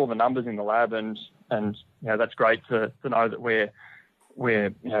can do all the numbers in the lab, and that's great to know that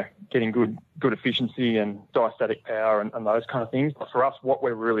we're getting good efficiency and diastatic power and those kind of things. But for us, what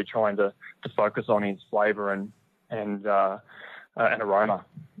we're really trying to focus on is flavour and aroma,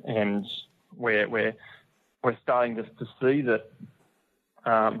 and we're starting to see that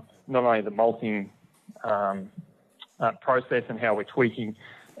not only the malting process and how we're tweaking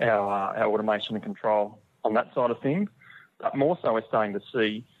our automation and control on that side of things, but more so we're starting to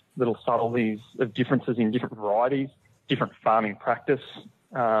see little subtleties of differences in different varieties, different farming practice,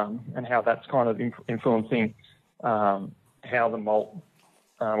 and how that's kind of influencing how the malt,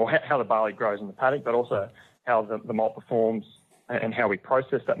 or how the barley grows in the paddock, but also how the malt performs and how we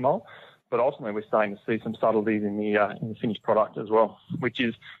process that malt. But ultimately, we're starting to see some subtleties in the finished product as well, which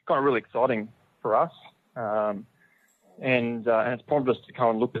is kind of really exciting for us. And it's prompted us to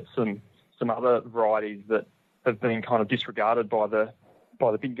kind of look at some other varieties that have been kind of disregarded by the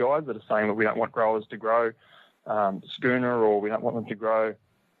big guys that are saying that we don't want growers to grow schooner, or we don't want them to grow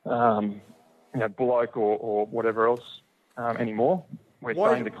bullock or whatever else anymore. We're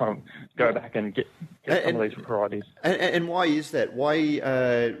starting to kind of go back and get some of these varieties. And why is that? Why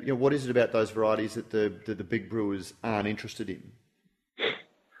what is it about those varieties that the big brewers aren't interested in?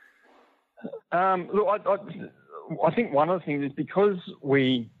 Look, I think one of the things is because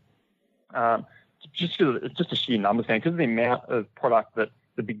we just a sheer numbers thing, because of the amount of product that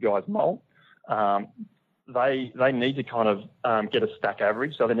the big guys malt, they need to kind of get a stack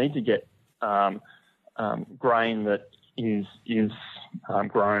average. So they need to get grain that is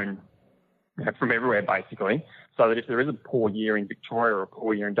grown from everywhere, basically, so that if there is a poor year in Victoria or a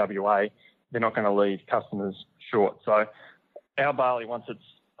poor year in WA, they're not going to leave customers short. So our barley, once it's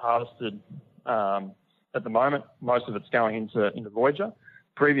harvested, at the moment, most of it's going into Voyager.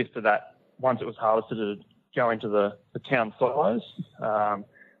 Previous to that, once it was harvested, it would go into the town silos. And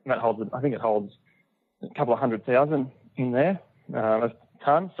that holds, I think it holds a couple of 100,000 in there, a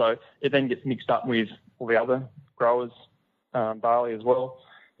tonne. So it then gets mixed up with all the other growers' barley as well,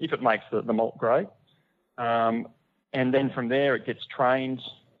 if it makes the malt great. And then from there, it gets trained.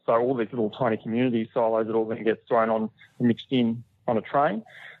 So all these little tiny community silos, it all then gets thrown on and mixed in on a train,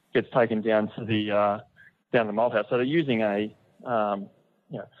 gets taken down to the malt house. So they're using a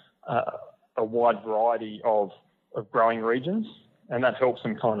wide variety of growing regions, and that helps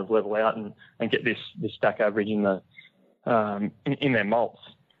them kind of level out and get this stack average in their malts.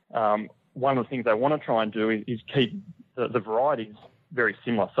 One of the things they want to try and do is keep the varieties very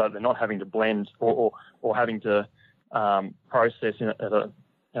similar, so they're not having to blend or having to process at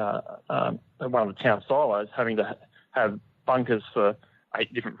one of the town silos, having to have bunkers for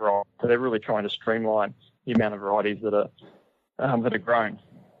 8 different varieties. So they're really trying to streamline the amount of varieties that are grown.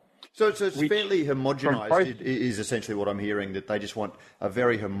 So it's fairly homogenised is essentially what I'm hearing, that they just want a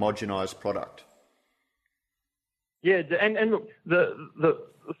very homogenised product. Yeah, and look, the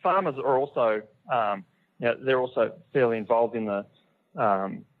farmers are also they're also fairly involved in the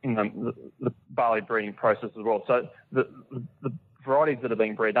barley breeding process as well. So the varieties that are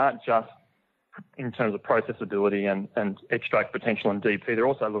being bred aren't just in terms of processability and extract potential and DP. They're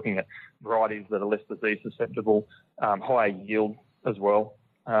also looking at varieties that are less disease susceptible, higher yield as well.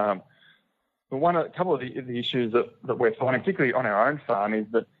 But a couple of the issues that we're finding, particularly on our own farm, is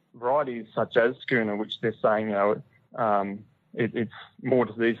that varieties such as schooner, which they're saying it's more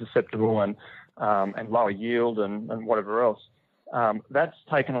disease susceptible and lower yield and whatever else, that's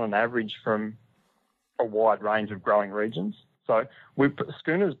taken on an average from a wide range of growing regions. So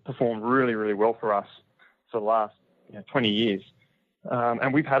schooners performed really, really well for us for the last 20 years.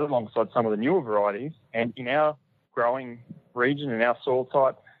 And we've had it alongside some of the newer varieties. And in our growing region, in our soil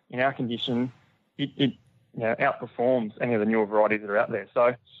type, in our condition, it outperforms any of the newer varieties that are out there.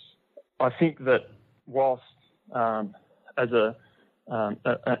 So I think that whilst as an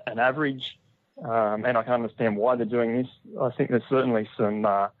average, and I can understand why they're doing this, I think there's certainly some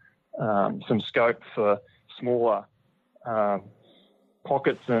scope for smaller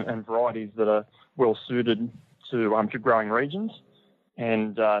pockets and varieties that are well suited to growing regions,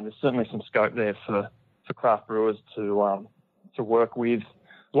 and there's certainly some scope there for craft brewers to work with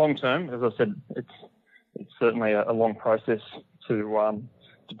long term. As I said, it's certainly a long process to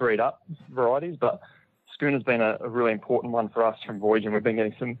breed up varieties, but schooner's been a really important one for us from Voyager, and we've been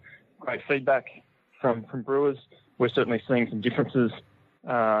getting some great feedback from brewers. We're certainly seeing some differences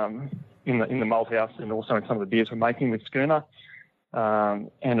in the malt house and also in some of the beers we're making with schooner,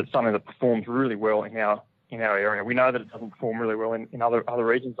 and it's something that performs really well in our area. We know that it doesn't perform really well in other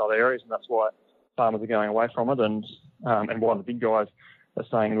regions, other areas, and that's why farmers are going away from it, and why the big guys are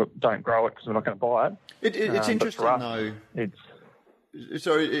saying, look, don't grow it because we're not going to buy it. It's interesting, us, though.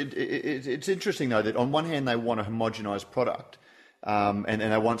 It's interesting, though, that on one hand they want a homogenised product, and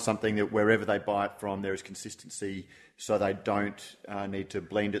they want something that wherever they buy it from, there is consistency, so they don't need to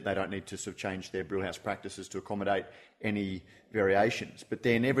blend it, they don't need to sort of change their brewhouse practices to accommodate any variations. But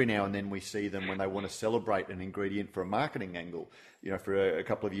then every now and then we see them when they want to celebrate an ingredient for a marketing angle. For a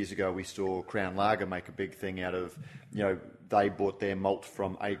couple of years ago, we saw Crown Lager make a big thing out of, they bought their malt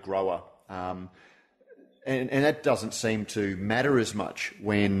from a grower. And that doesn't seem to matter as much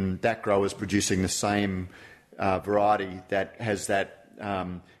when that grower is producing the same variety that has that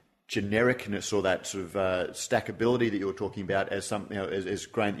genericness or that sort of stackability that you're talking about as something, as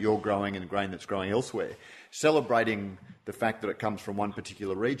grain that you're growing and grain that's growing elsewhere. Celebrating the fact that it comes from one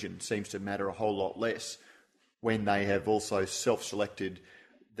particular region seems to matter a whole lot less when they have also self-selected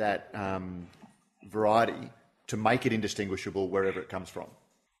that variety to make it indistinguishable wherever it comes from.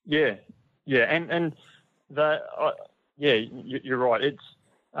 Yeah, and you're right. It's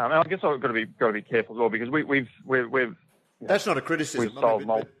I guess I've got to be careful as well, because we've that's not a criticism.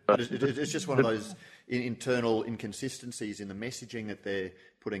 But it's just one of those internal inconsistencies in the messaging that they're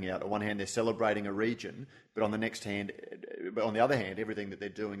putting out. On one hand, they're celebrating a region, but on the other hand, everything that they're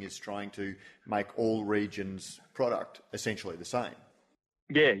doing is trying to make all regions' product essentially the same.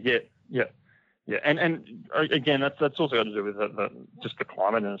 Yeah. And again, that's also got to do with just the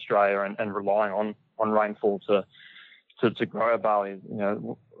climate in Australia and relying on rainfall to grow our barley.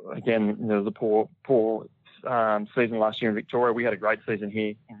 Again, the poor season last year in Victoria. We had a great season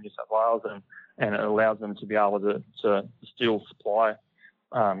here in New South Wales, and it allows them to be able to still supply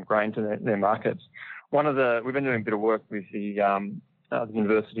grain to their markets. We've been doing a bit of work with the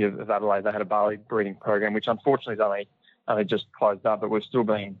University of Adelaide. They had a barley breeding program, which unfortunately is only just closed up, but we've still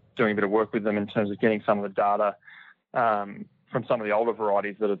been doing a bit of work with them in terms of getting some of the data from some of the older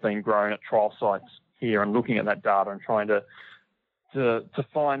varieties that have been grown at trial sites here, and looking at that data and trying to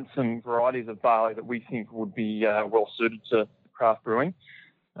find some varieties of barley that we think would be well suited to craft brewing.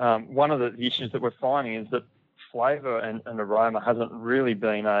 One of the issues that we're finding is that flavour and aroma hasn't really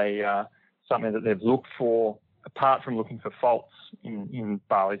been something that they've looked for, apart from looking for faults in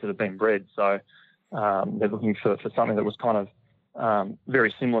barleys that have been bred. So they're looking for something that was kind of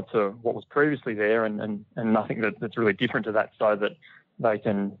very similar to what was previously there, and nothing that's really different to that, so that they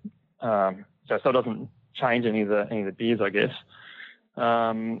can so it doesn't change any of the beers, I guess.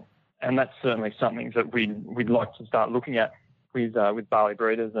 And that's certainly something that we'd like to start looking at with barley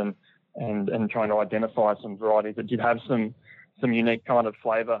breeders and trying to identify some varieties that did have some unique kind of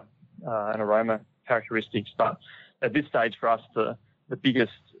flavour and aroma characteristics. But at this stage for us, the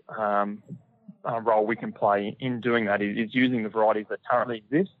biggest role we can play in doing that is using the varieties that currently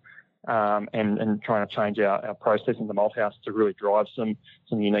exist and trying to change our process in the malt house to really drive some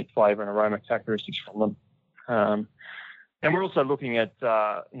unique flavour and aroma characteristics from them. And we're also looking at,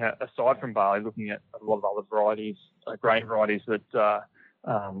 aside from barley, looking at a lot of other varieties, grain varieties that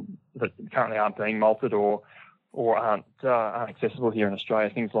currently aren't being malted or aren't accessible here in Australia.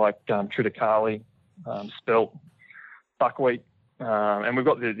 Things like triticale, spelt, buckwheat, and we've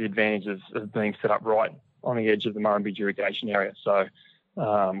got the advantage of being set up right on the edge of the Murrumbidgee irrigation area. So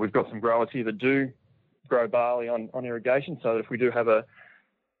we've got some growers here that do grow barley on irrigation, so that if we do have a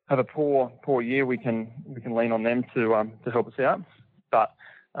poor year, we can lean on them to help us out. But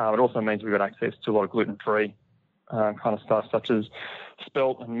it also means we've got access to a lot of gluten-free kind of stuff, such as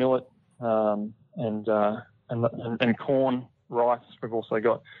spelt and millet and corn, rice. We've also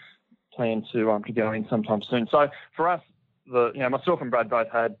got planned to go in sometime soon. So for us, myself and Brad both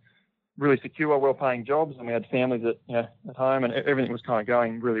had really secure, well-paying jobs, and we had families at home, and everything was kind of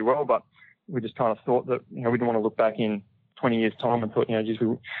going really well. But we just kind of thought that we didn't want to look back in 20 years' time and thought, geez,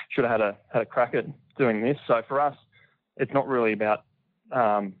 we should have had a crack at doing this. So for us, it's not really about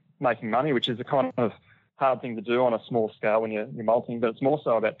making money, which is a kind of hard thing to do on a small scale when you're malting, but it's more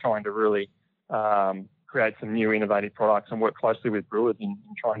so about trying to really create some new innovative products and work closely with brewers in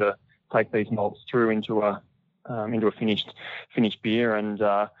trying to take these malts through into a finished beer. And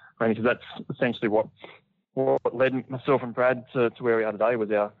that's essentially what led myself and Brad to where we are today,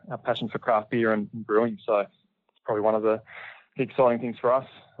 was our passion for craft beer and brewing. So it's probably one of the exciting things for us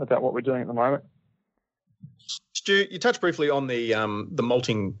about what we're doing at the moment. Stu, you touched briefly on the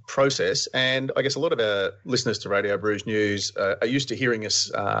malting process, and I guess a lot of our listeners to Radio Brews News are used to hearing us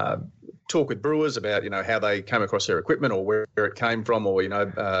talk with brewers about how they came across their equipment or where it came from, or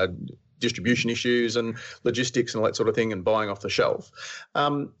distribution issues and logistics and all that sort of thing, and buying off the shelf.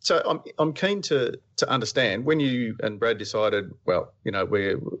 So I'm keen to understand, when you and Brad decided, well,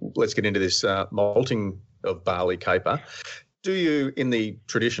 let's get into this malting of barley caper. Do you, in the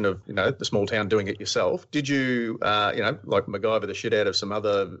tradition of, the small town doing it yourself, did you, like MacGyver the shit out of some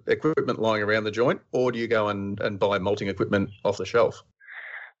other equipment lying around the joint, or do you go and buy malting equipment off the shelf?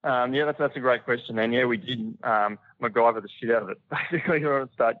 That's a great question. And we did MacGyver the shit out of it. Basically, we're going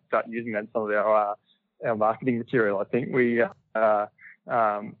to start using that in some of our marketing material. I think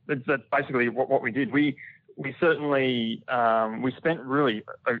that's basically what we did. We certainly we spent really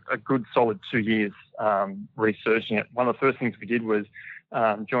a good solid 2 years researching it. One of the first things we did was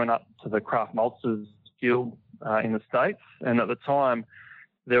join up to the Craft Maltsters Guild in the States, and at the time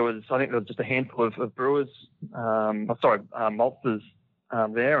there was just a handful of brewers, maltsters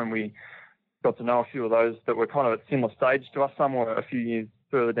there, and we got to know a few of those that were kind of at similar stage to us. Some were a few years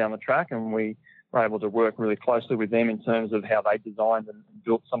further down the track, and we were able to work really closely with them in terms of how they designed and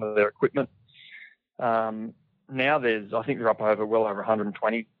built some of their equipment. Now I think they're up well over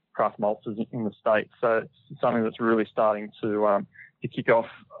 120 craft maltsters in the States. So it's something that's really starting to kick off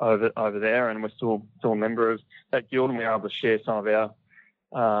over there, and we're still a member of that guild, and we're able to share some of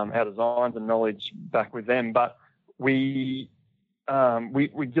our designs and knowledge back with them. But we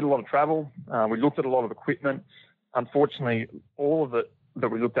did a lot of travel. We looked at a lot of equipment. Unfortunately, all of it that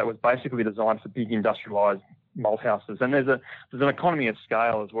we looked at was basically designed for big industrialised malt houses, and there's an economy of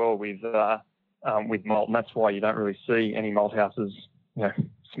scale as well with malt, and that's why you don't really see any malt houses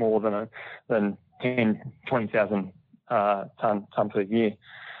smaller than 10-20,000 ton per year.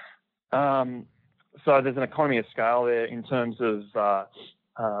 So there's an economy of scale there in terms of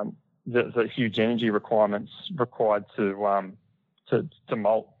the huge energy requirements required to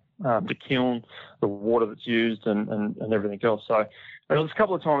malt, to kiln, the water that's used, and everything else. So there was a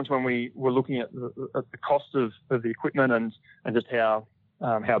couple of times when we were looking at the cost of the equipment and just how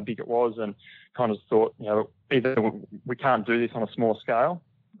big it was, and kind of thought, either we can't do this on a small scale,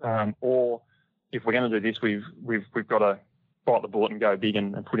 or if we're going to do this, we've got to bite the bullet and go big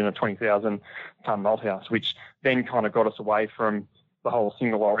and put in a 20,000 ton malt house, which then kind of got us away from the whole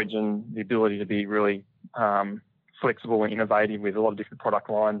single origin, the ability to be really flexible and innovative with a lot of different product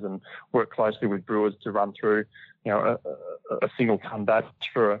lines, and work closely with brewers to run through a single ton batch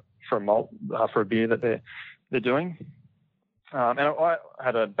for a malt, for a beer that they're doing. And I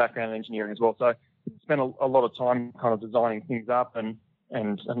had a background in engineering as well, so I spent a lot of time kind of designing things up and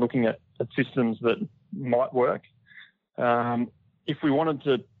looking at systems that might work. If we wanted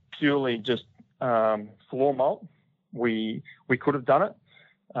to purely just floor malt, we could have done it.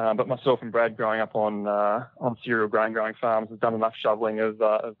 But myself and Brad, growing up on cereal grain growing farms, have done enough shoveling of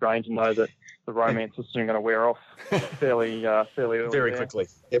grain to know that the romance is soon going to wear off fairly early. Very quickly.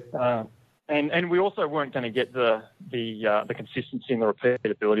 Yep. And we also weren't going to get the consistency and the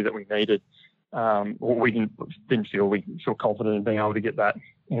repeatability that we needed. Or we didn't feel confident in being able to get that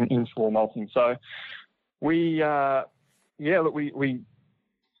in floor malting. So we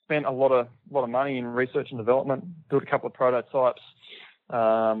spent a lot of money in research and development, built a couple of prototypes,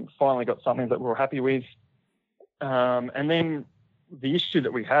 finally got something that we were happy with. And then the issue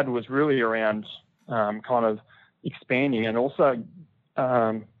that we had was really around kind of expanding and also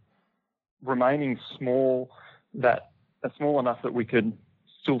remaining small enough that we could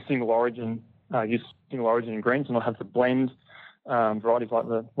still use single origin ingredients and not have to blend varieties like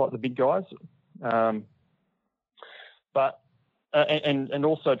the big guys. But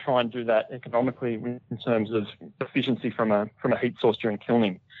also try and do that economically in terms of efficiency from a heat source during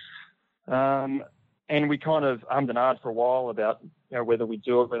kilning. And we kind of ummed and ahed for a while about whether we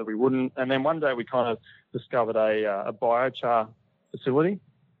do it, whether we wouldn't. And then one day we kind of discovered a biochar facility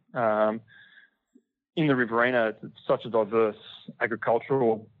in the Riverina. It's such a diverse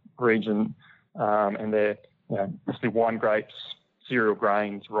agricultural region, and they're mostly wine grapes, cereal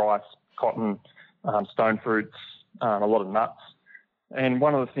grains, rice, cotton, stone fruits, a lot of nuts. And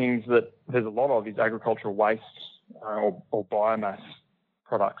one of the things that there's a lot of is agricultural waste or biomass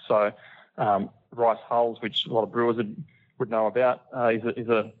products. So rice hulls, which a lot of brewers would know about, is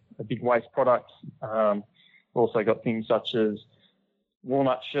a big waste product. We've also got things such as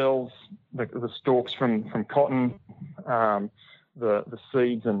walnut shells, the stalks from cotton, the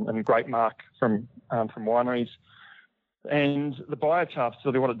seeds and grape mark from wineries. And the biochar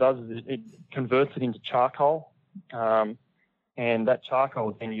facility, what it does is it converts it into charcoal, and that charcoal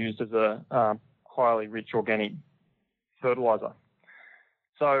is then used as a highly rich organic fertilizer.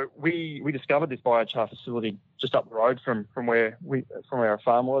 So we discovered this biochar facility just up the road from where our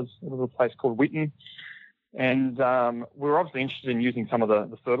farm was, a little place called Whitten. And we were obviously interested in using some of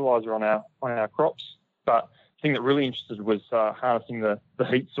the fertiliser on our crops, but the thing that really interested was harnessing the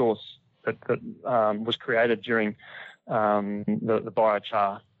heat source that was created during the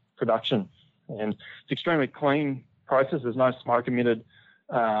biochar production. And it's extremely clean process. There's no smoke emitted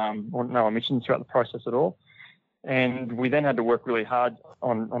or no emissions throughout the process at all. And we then had to work really hard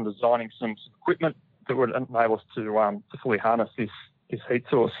on designing some equipment that would enable us to fully harness this heat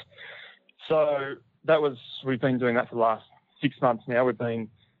source. So we've been doing that for the last 6 months now. We've been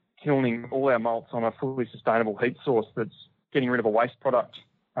kilning all our malts on a fully sustainable heat source that's getting rid of a waste product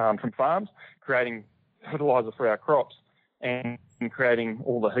from farms, creating fertiliser for our crops, and creating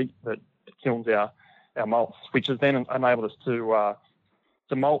all the heat that kilns our malts, which has then enabled us to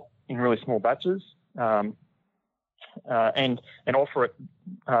malt in really small batches and offer it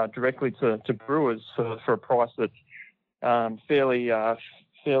directly to brewers for a price that's fairly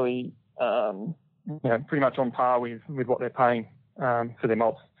pretty much on par with what they're paying for their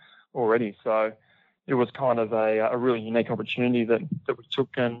malts already. So it was kind of a really unique opportunity that we took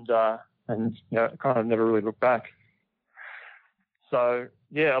and kind of never really looked back. So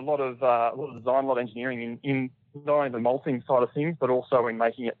yeah, a lot of design, a lot of engineering in not only the malting side of things, but also in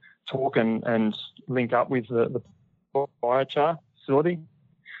making it talk and link up with the biochar facility.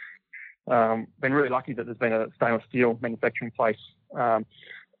 Been really lucky that there's been a stainless steel manufacturing place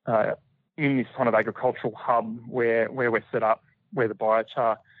in this kind of agricultural hub where we're set up, where the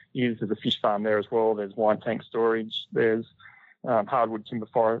biochar is. There's a fish farm there as well. There's wine tank storage. There's hardwood timber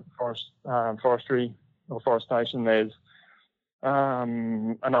forestry or forestation. There's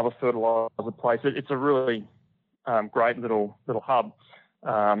another fertiliser place. It's a really great little hub,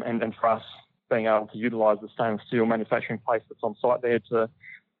 and for us being able to utilise the stainless steel manufacturing place that's on site there to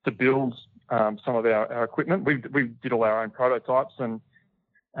build some of our equipment. We did all our own prototypes and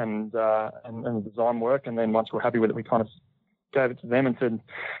the design work, and then once we're happy with it, we kind of gave it to them and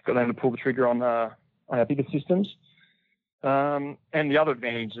got them to pull the trigger on our bigger systems. And the other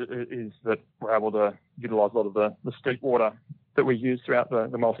advantage is that we're able to utilise a lot of the steep water that we use throughout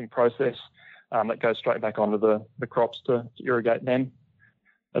the malting process that goes straight back onto the crops to irrigate them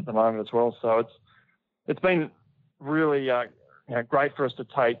at the moment as well. So it's been really great for us to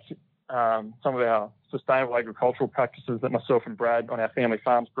take some of our sustainable agricultural practices that myself and Brad on our family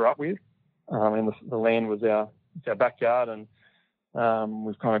farms grew up with. And the land was our backyard, and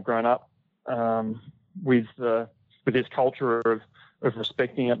we've kind of grown up with this culture of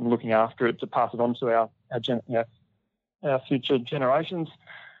respecting it and looking after it to pass it on to our future generations,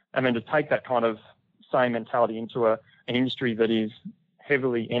 and then to take that kind of same mentality into an industry that is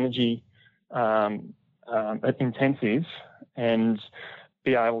heavily energy intensive, and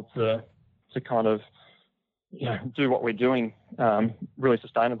be able to kind of do what we're doing really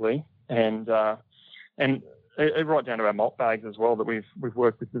sustainably, and right down to our malt bags as well, that we've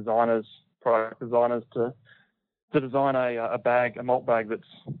worked with product designers to design a malt bag that's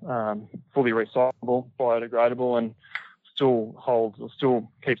fully recyclable, biodegradable, and still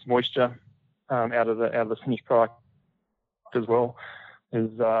keeps moisture out of the finished product as well. Is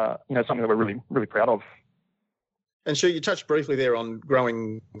something that we're really, really proud of. And Stu, you touched briefly there on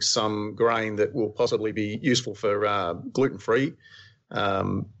growing some grain that will possibly be useful for gluten-free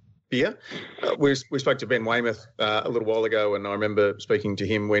beer. We spoke to Ben Weymouth a little while ago, and I remember speaking to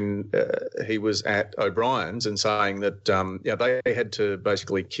him when he was at O'Brien's and saying that they had to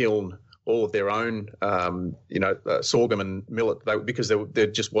basically kiln all of their own sorghum and millet because there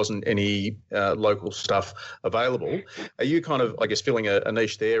just wasn't any local stuff available. Are you kind of, I guess, filling a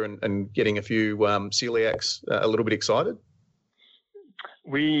niche there and getting a few celiacs a little bit excited?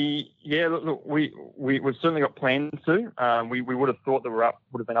 We've certainly got plans to. We would have thought that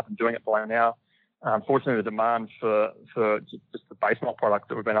would have been up and doing it by now. Unfortunately, the demand for just the base malt product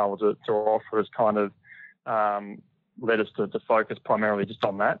that we've been able to offer has kind of led us to focus primarily just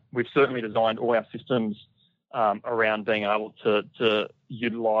on that. We've certainly designed all our systems around being able to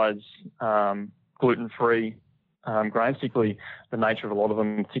utilise gluten-free grains, particularly the nature of a lot of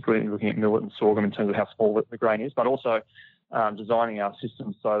them, particularly looking at millet and sorghum in terms of how small the grain is, but also designing our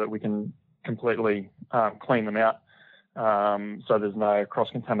systems so that we can completely clean them out, so there's no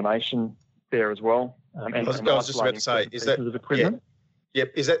cross-contamination there as well. I was just about to say, is that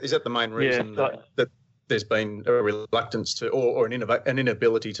the main reason that there's been a reluctance to, or an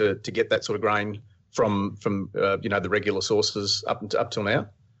inability to get that sort of grain from the regular sources up till now?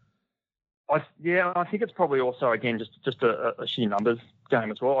 I think it's probably also, again, just a sheer numbers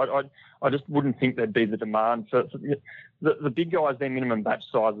game as well. I just wouldn't think there'd be the demand for the big guys. Their minimum batch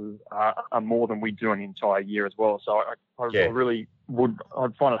sizes are more than we do an entire year as well. So I really would.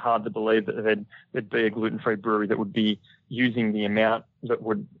 I'd find it hard to believe that there'd be a gluten-free brewery that would be using the amount that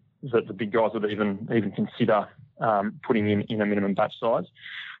the big guys would even consider putting in a minimum batch size.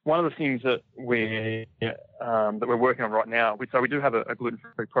 One of the things that we're working on right now, so we do have a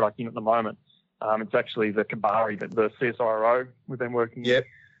gluten-free product in at the moment. It's actually the Kabari, the CSIRO we've been working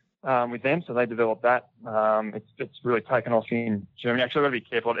with them. So they developed that. It's really taken off in Germany. Actually, I've got to be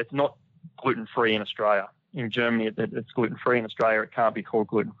careful. It's not gluten-free in Australia. In Germany, it's gluten-free. In Australia, it can't be called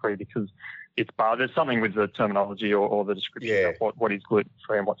gluten-free because there's something with the terminology or the description of what is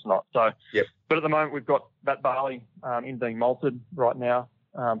gluten-free and what's not. So, but at the moment, we've got that barley in being malted right now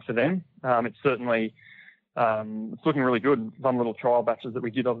for them. It's certainly it's looking really good. Some little trial batches that we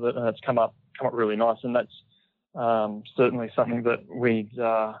did of it, and it's come up really nice. And that's certainly something that we'd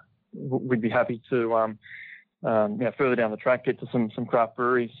be happy to further down the track get to some craft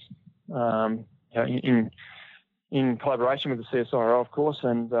breweries in collaboration with the CSIRO, of course,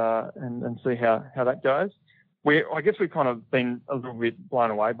 and see how that goes. I guess we've kind of been a little bit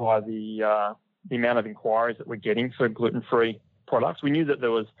blown away by the amount of inquiries that we're getting for gluten-free products. We knew that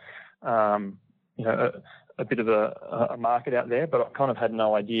there was, a bit of a market out there, but I kind of had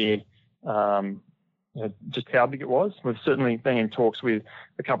no idea, just how big it was. We've certainly been in talks with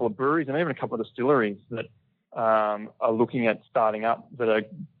a couple of breweries and even a couple of distilleries that are looking at starting up that are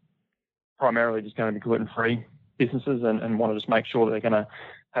primarily just going to be gluten-free businesses and want to just make sure that they're going to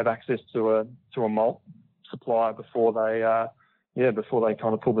have access to a malt supplier before they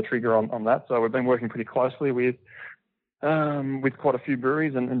kind of pull the trigger on that. So we've been working pretty closely with quite a few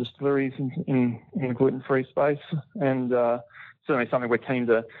breweries and distilleries in the gluten-free space, and certainly something we're keen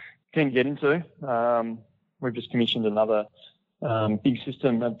to get into. We've just commissioned another big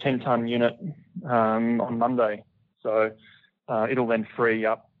system, a 10-ton unit, on Monday. So it'll then free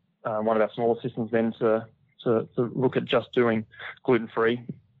up one of our smaller systems then to look at just doing gluten-free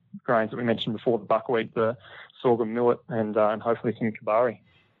grains that we mentioned before, the buckwheat, the sorghum, millet, and hopefully some Kabari.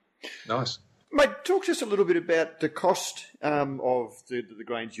 Nice. Mate, talk to us a little bit about the cost of the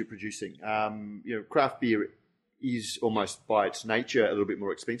grains you're producing. Craft beer is almost by its nature a little bit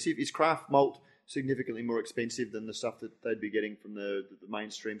more expensive. Is craft malt significantly more expensive than the stuff that they'd be getting from the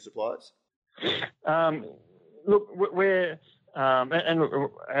mainstream suppliers? Look, we're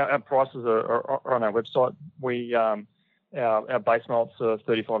our prices are on our website. Our base malts are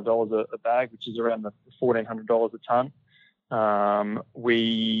 $35 a bag, which is around the $1,400 a ton.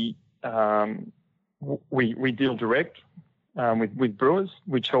 We deal direct with brewers,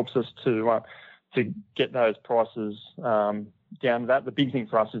 which helps us to get those prices down to that. The big thing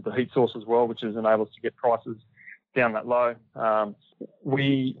for us is the heat source as well, which has enabled us to get prices down that low.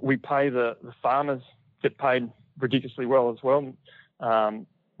 We pay the farmers get paid ridiculously well as well.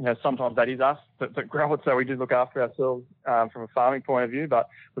 Sometimes that is us that grow it, so we do look after ourselves from a farming point of view, but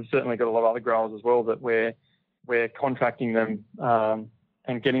we've certainly got a lot of other growers as well that we're contracting them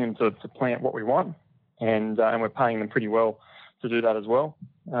and getting them to plant what we want, and we're paying them pretty well to do that as well.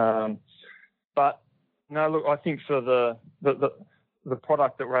 But no, look, I think for the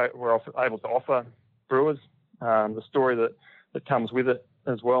product that we're able to offer brewers, the story that comes with it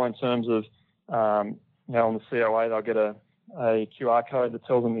as well in terms of on the COA they'll get a QR code that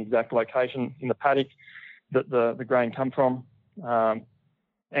tells them the exact location in the paddock that the grain come from,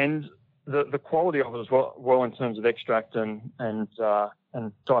 and the quality of it as well in terms of extract and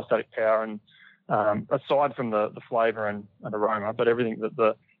diastatic power, and aside from the flavour and aroma, but everything that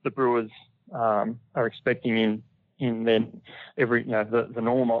the brewers are expecting in their the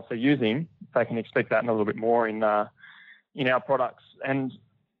normal malts they're using, they can expect that and a little bit more in our products. And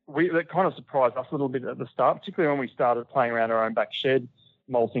that kind of surprised us a little bit at the start, particularly when we started playing around our own back shed,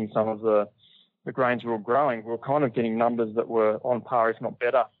 malting some of the grains we were growing. We were kind of getting numbers that were on par, if not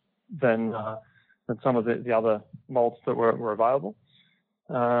better, than some of the other malts that were available.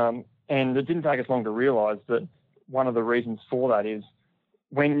 And it didn't take us long to realise that one of the reasons for that is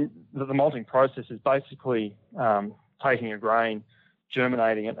when the malting process is basically taking a grain,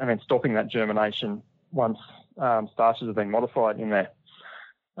 germinating it, and then stopping that germination once starches have been modified in there.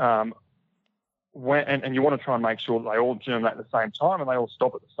 And you want to try and make sure that they all germinate at the same time and they all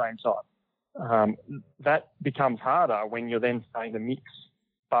stop at the same time. That becomes harder when you're then starting to mix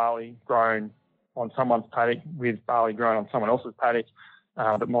barley grown on someone's paddock with barley grown on someone else's paddock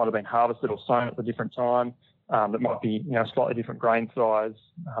that might have been harvested or sown at a different time, that might be slightly different grain size,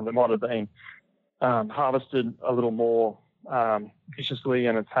 that might have been harvested a little more viciously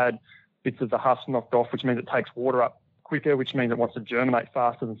and it's had bits of the husk knocked off, which means it takes water up quicker, which means it wants to germinate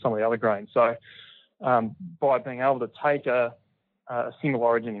faster than some of the other grains. So by being able to take a single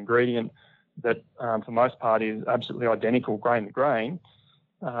origin ingredient that for most part is absolutely identical grain to grain,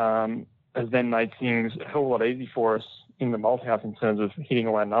 has then made things a hell of a lot easier for us in the malt house in terms of hitting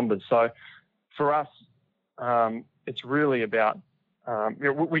all our numbers. So for us, it's really about,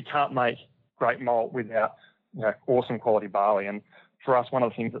 we can't make great malt without awesome quality barley. And for us, one of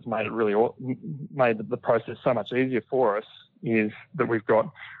the things that's made the process so much easier for us is that we've got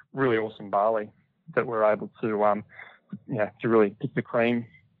really awesome barley that we're able to really pick the cream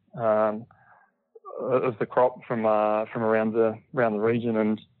of the crop from around the region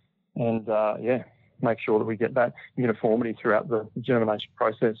and make sure that we get that uniformity throughout the germination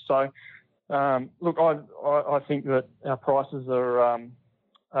process. So, look, I think that our prices are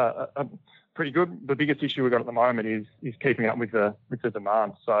pretty good. The biggest issue we've got at the moment is keeping up with the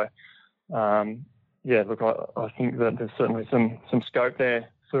demand. So, look, I think that there's certainly some scope there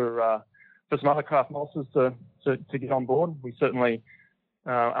for some other craft maltsters to get on board. We certainly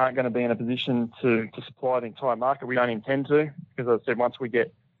aren't going to be in a position to supply the entire market. We don't intend to, because as I said, once we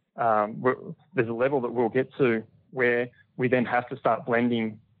get there's a level that we'll get to where we then have to start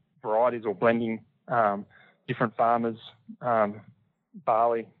blending varieties or blending different farmers'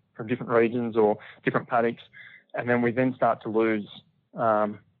 barley from different regions or different paddocks, and then we then start to lose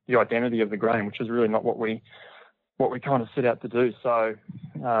the identity of the grain, which is really not what we kind of set out to do. So,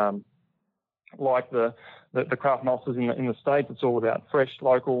 like the craft maltsters in the States, it's all about fresh,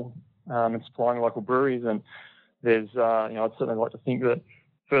 local, and supplying local breweries. And there's, I'd certainly like to think that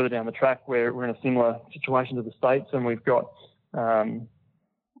further down the track, we're in a similar situation to the States, and we've got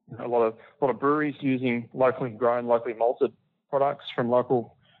a lot of breweries using locally grown, locally malted products from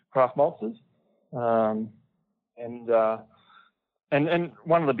local craft maltsters. And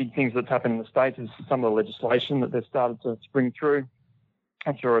one of the big things that's happened in the States is some of the legislation that they've started to bring through.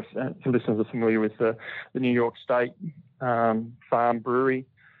 I'm sure if listeners are familiar with the New York State farm brewery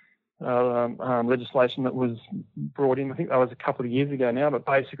legislation that was brought in. I think that was a couple of years ago now, but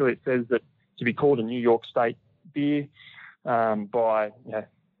basically it says that to be called a New York State beer by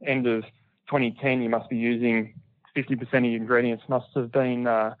end of 2010, you must be using 50% of your ingredients must have been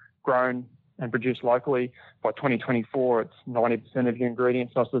grown and produced locally. By 2024, it's 90% of your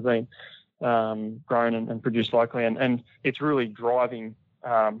ingredients must have been grown and produced locally, and it's really driving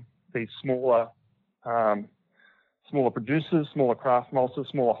these smaller producers, smaller craft maltsters,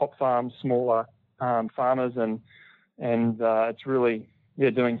 smaller hop farms, smaller farmers, and it's really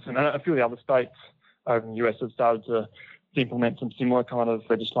doing some. And a few of the other states over in the US have started to implement some similar kind of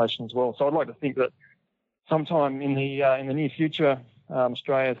legislation as well. So I'd like to think that sometime in the near future,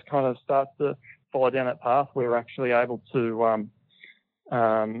 Australia kind of starts to follow down that path where we're actually able to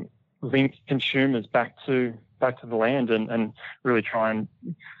link consumers back to the land and really try and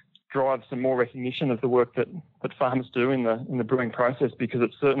drive some more recognition of the work that farmers do in the brewing process, because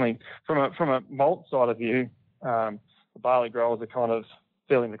it's certainly from a malt side of view, the barley growers are kind of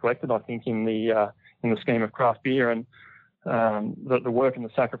fairly neglected, I think, in the scheme of craft beer, and the work and the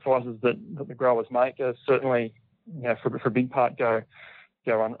sacrifices that the growers make are certainly, for a big part go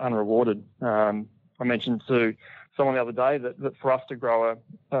unrewarded. I mentioned to someone the other day that for us to grow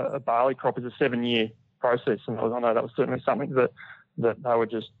a barley crop is a 7-year process, and I know that was certainly something that they were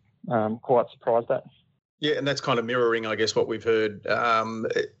just quite surprised at. Yeah, and that's kind of mirroring, I guess, what we've heard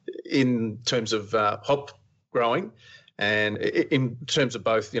in terms of hop growing, and in terms of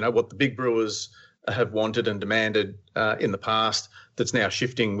both, what the big brewers have wanted and demanded in the past. That's now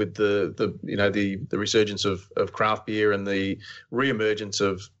shifting with the resurgence of craft beer and the reemergence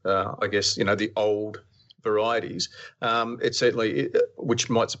of, the old varieties. It certainly, which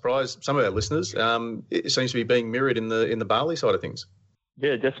might surprise some of our listeners, it seems to be being mirrored in the barley side of things.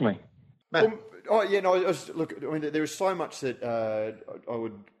 Yeah, definitely. Matt. There is so much that I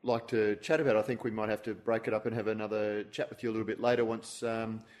would like to chat about. I think we might have to break it up and have another chat with you a little bit later once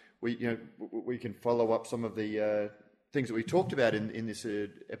we can follow up some of the things that we talked about in this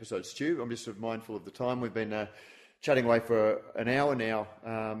episode, Stu. I'm just sort of mindful of the time. We've been chatting away for an hour now,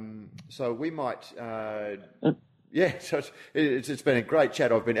 so we might. So it's been a great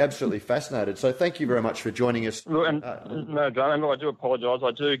chat. I've been absolutely fascinated. So thank you very much for joining us. No, John, and I do apologise.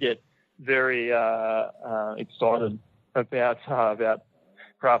 I do get very excited about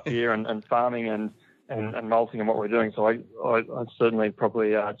craft beer and farming and malting and what we're doing. So I certainly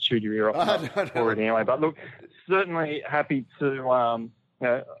probably chewed your ear off already anyway. But look, certainly happy to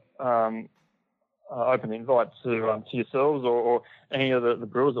open the invite to yourselves or any of the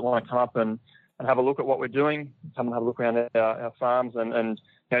brewers that want to come up and have a look at what we're doing, come and have a look around our farms and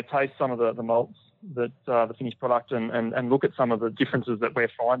taste some of the malts the finished product and look at some of the differences that we're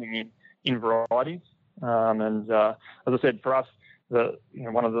finding in varieties. As I said, for us,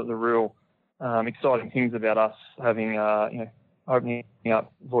 one of the real exciting things about us having opening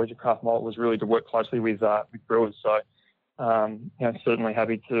up Voyager Craft Malt was really to work closely with brewers. So certainly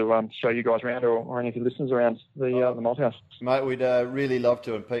happy to show you guys around or any of your listeners around the malt house. Mate, we'd really love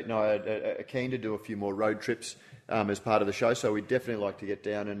to, and Pete and I are keen to do a few more road trips as part of the show, so we'd definitely like to get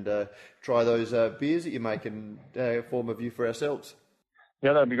down and try those beers that you make and form a view for ourselves.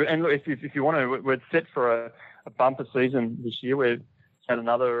 Yeah, that'd be good. And look, if you want to, we're set for a bumper season this year. We've had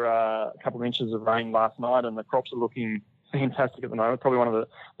another couple of inches of rain last night, and the crops are looking fantastic at the moment. Probably one of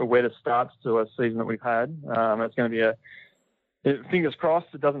the wettest starts to a season that we've had. It's going to be fingers crossed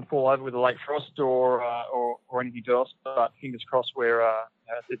it doesn't fall over with a late frost or anything else, but fingers crossed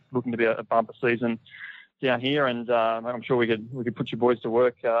it's looking to be a bumper season down here, and I'm sure we could put you boys to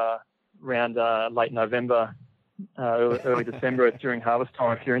work around late November, early December during harvest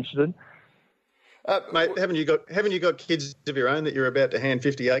time if you're interested. Mate, haven't you got kids of your own that you're about to hand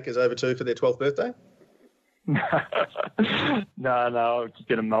 50 acres over to for their 12th birthday? No, I'll just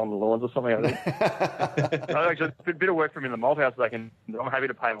get them mowing the lawns or something. I think. Actually, a bit of work for them in the malt house. I'm happy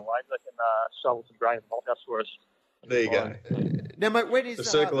to pay them away. They can shovel some grain in the malt house for us. There you go. Now, mate, when is the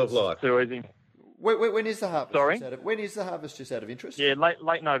circle harvest? of life? Too easy. When is the harvest? Sorry? When is the harvest, just out of interest? Yeah,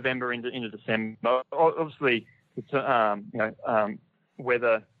 late November into December. Obviously,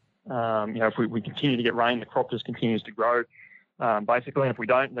 weather. If we continue to get rain, the crop just continues to grow. Basically, and if we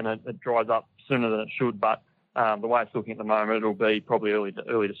don't, then it dries up sooner than it should. But the way it's looking at the moment, it'll be probably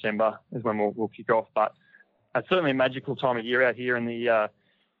early December is when we'll kick off. But it's certainly a magical time of year out here in the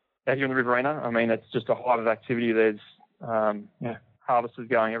Riverina. I mean, it's just a hive of activity. There's harvesters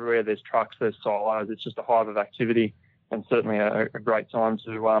going everywhere. There's trucks, there's silos. It's just a hive of activity, and certainly a great time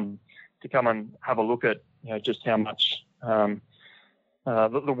to come and have a look at just how much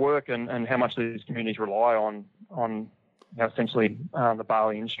the work and how much these communities rely on essentially the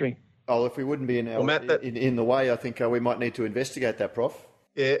barley industry. Oh, if we wouldn't be in the way, I think we might need to investigate that, Prof.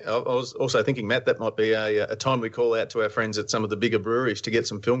 Yeah, I was also thinking, Matt, that might be a timely call out to our friends at some of the bigger breweries to get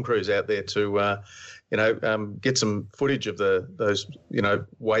some film crews out there to, get some footage of those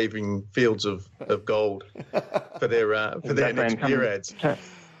waving fields of gold for their next beer ads.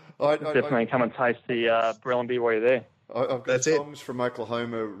 Definitely come and taste the Barellan beer while you're there. I've got songs from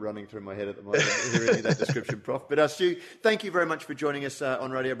Oklahoma running through my head at the moment, hearing that description, Prof. But Stu, thank you very much for joining us on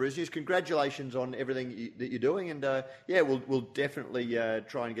Radio Brews News. Congratulations on everything that you're doing, and we'll definitely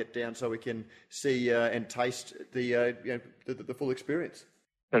try and get down so we can see and taste the full experience.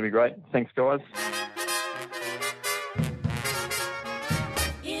 That'd be great. Thanks, guys.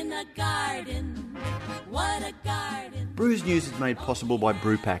 In a garden, what a garden. Brews News is made possible by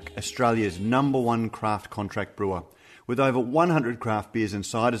Brewpack, Australia's #1 craft contract brewer. With over 100 craft beers and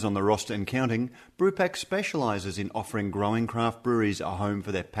ciders on the roster and counting, Brewpack specialises in offering growing craft breweries a home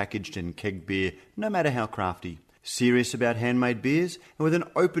for their packaged and kegged beer, no matter how crafty. Serious about handmade beers, and with an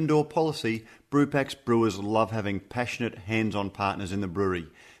open-door policy, Brewpack's brewers love having passionate, hands-on partners in the brewery.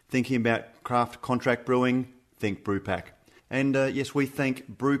 Thinking about craft contract brewing? Think Brewpack. And yes, we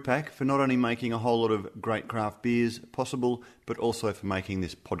thank Brewpack for not only making a whole lot of great craft beers possible, but also for making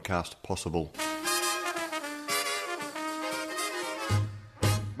this podcast possible.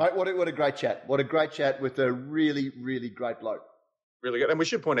 Mate, what a great chat. What a great chat with a really, really great bloke. Really good. And we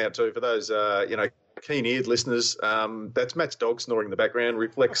should point out too, for those, keen-eared listeners, that's Matt's dog snoring in the background,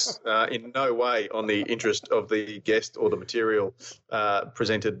 reflects in no way on the interest of the guest or the material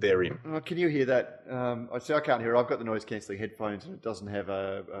presented therein. Oh, can you hear that? I can't hear it. I've got the noise-cancelling headphones and it doesn't have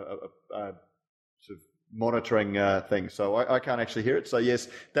a sort of monitoring thing, so I can't actually hear it. So yes,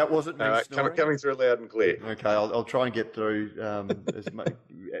 that wasn't me snoring. Coming through loud and clear. Okay, I'll try and get through.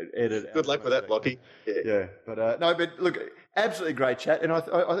 Edit. Good luck with that, Lockie. Yeah, but look, absolutely great chat, and I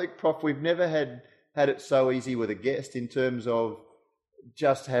think, Prof, we've never had it so easy with a guest in terms of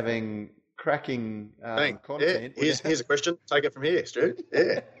just having cracking content. Yeah. Here's a question. Take it from here, Stu.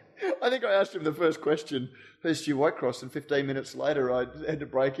 Yeah. I think I asked him the first question, who's Stuart Whytcross, and 15 minutes later I had to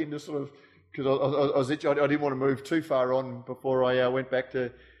break into sort of, because I was itchy. I didn't want to move too far on before I went back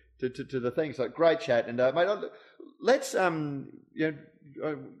to the thing. So great chat, and mate, let's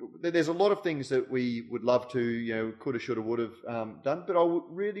there's a lot of things that we would love to coulda, shoulda, would have done, but I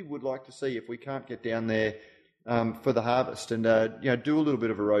really would like to see if we can't get down there for the harvest and do a little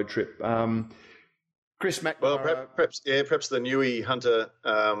bit of a road trip. Chris McNamara. Well, perhaps the Newey Hunter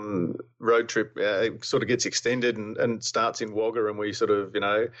road trip sort of gets extended and starts in Wagga, and we sort of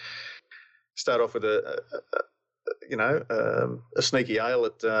start off with a a sneaky ale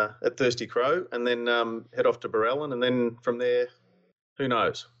at Thirsty Crow, and then head off to Barellan, and then from there, who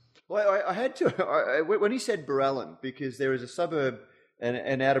knows? Well, I had to when he said Barellan, because there is a suburb,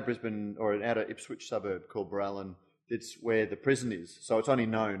 an outer Brisbane or an outer Ipswich suburb called Barellan. It's where the prison is, so it's only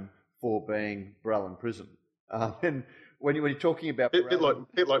known for being Barellan Prison. And when you're talking about bit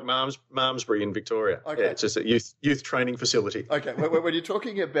like Malmesbury in Victoria, okay. Yeah, it's just a youth training facility. Okay, when you're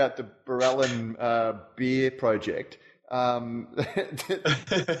talking about the Barellan Beer Project.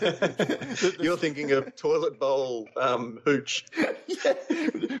 You're thinking of toilet bowl hooch. Yeah,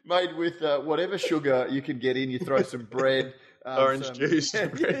 made with whatever sugar you can get in. You throw some bread, orange juice, all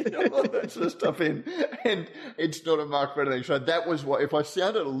that sort of stuff in, and it's not a mark for anything. So that was what, if I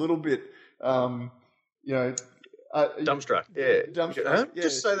sounded a little bit, dumbstruck. Yeah, dumbstruck. Huh? Yeah.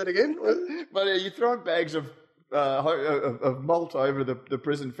 Just say that again. But you're throwing bags of malt over the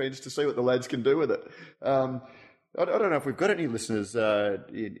prison fence to see what the lads can do with it. I don't know if we've got any listeners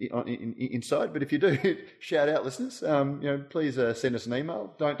inside, but if you do, shout out, listeners. Please send us an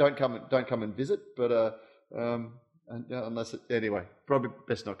email. Don't come and visit, but unless anyway, probably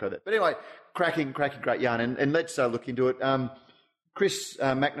best not go there. But anyway, cracking great yarn, and let's look into it. Chris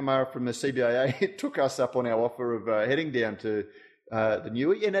McNamara from the CBIA took us up on our offer of heading down to the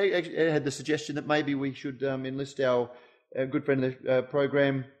Newey, and had the suggestion that maybe we should enlist our good friend of the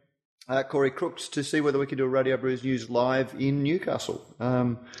program, Corey Crooks, to see whether we could do a Radio Brews News live in Newcastle.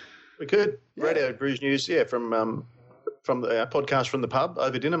 We could. Yeah. Radio Brews News, from the podcast from the pub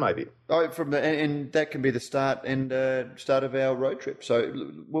over dinner, maybe. Oh, and that can be the start of our road trip. So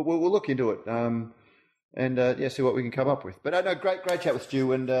we'll look into it. See what we can come up with. But no, great chat with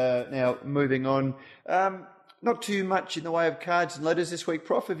Stu. And now moving on, not too much in the way of cards and letters this week.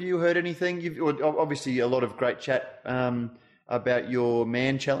 Prof, have you heard anything? Obviously a lot of great chat about your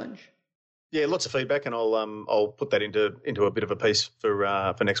man challenge. Yeah, lots of feedback, and I'll put that into a bit of a piece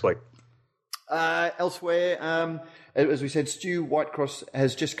for next week. Elsewhere, as we said, Stuart Whytcross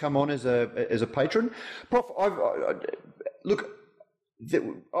has just come on as a patron. Prof,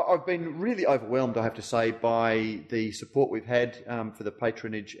 I've been really overwhelmed, I have to say, by the support we've had for the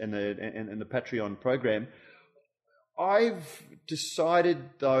patronage and the Patreon program. I've decided,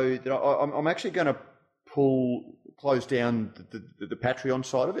 though, that I'm actually going to close down the Patreon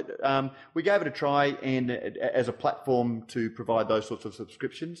side of it. We gave it a try and as a platform to provide those sorts of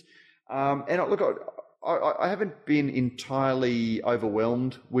subscriptions. I haven't been entirely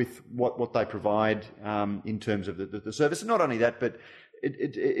overwhelmed with what they provide in terms of the service. And not only that, but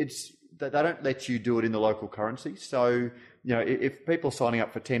it's they don't let you do it in the local currency. So, if people are signing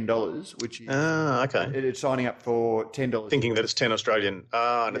up for $10, which is okay, it's signing up for $10, thinking that it's 10 Australian,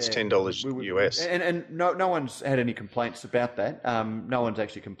 and it's $10 US, and no one's had any complaints about that. No one's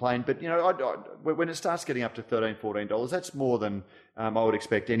actually complained, but when it starts getting up to $13, $14, that's more than I would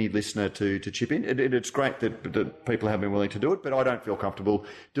expect any listener to chip in. It's great that people have been willing to do it, but I don't feel comfortable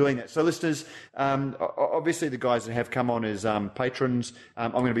doing that. So, listeners, obviously the guys that have come on as patrons,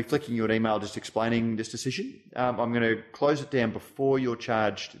 I'm going to be flicking you an email just explaining this decision. I'm going to close it down before you're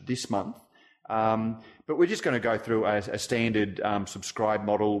charged this month, but we're just going to go through a standard subscribe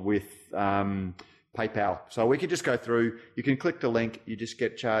model with PayPal. So we can just go through. You can click the link. You just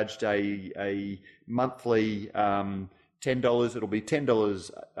get charged a monthly $10. It'll be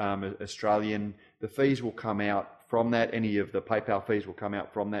 $10 Australian. The fees will come out from that. Any of the PayPal fees will come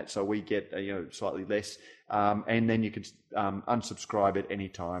out from that. So we get slightly less, and then you can unsubscribe at any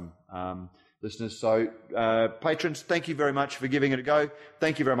time, listeners. So patrons, thank you very much for giving it a go.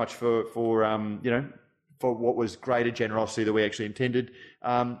 Thank you very much for what was greater generosity that we actually intended.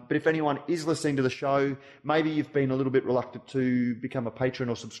 But if anyone is listening to the show, maybe you've been a little bit reluctant to become a patron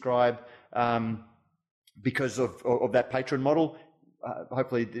or subscribe because of that patron model.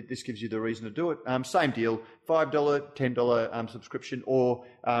 Hopefully this gives you the reason to do it. Same deal, $5, $10 subscription, or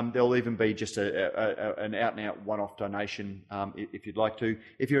there'll even be just an out-and-out one-off donation if you'd like to.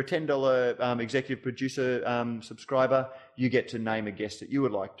 If you're a $10 executive producer subscriber, you get to name a guest that you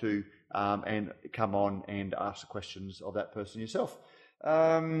would like to and come on and ask the questions of that person yourself.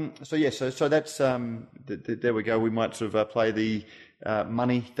 So that's there we go. We might sort of play the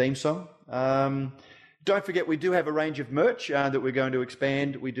money theme song. Don't forget, we do have a range of merch that we're going to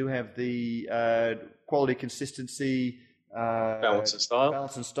expand. We do have the quality, consistency, balance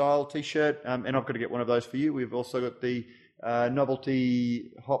and style T-shirt, and I've got to get one of those for you. We've also got the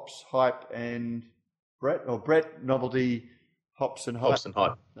novelty hops, hype, and Brett novelty hops and hype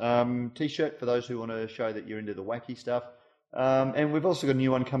T-shirt for those who want to show that you're into the wacky stuff. And we've also got a new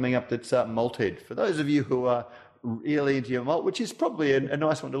one coming up that's malted. For those of you who are really into your malt, which is probably a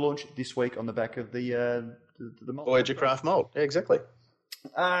nice one to launch this week on the back of the malt. Voyager Craft Malt. Yeah, exactly.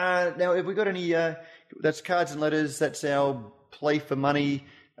 Now, have we got any? That's cards and letters. That's our plea for money.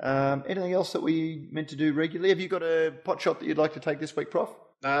 Anything else that we meant to do regularly? Have you got a pot shot that you'd like to take this week, Prof?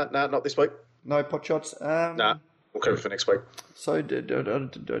 No, not this week. No pot shots. No, we'll cover it for next week. So,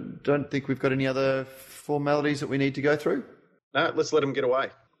 don't think we've got any other formalities that we need to go through. No, let's let them get away.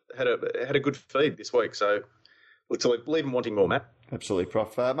 Had a good feed this week, so let's leave them wanting more, Matt. Absolutely,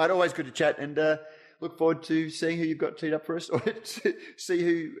 Prof. Mate, always good to chat, and look forward to seeing who you've got teed up for us, or to see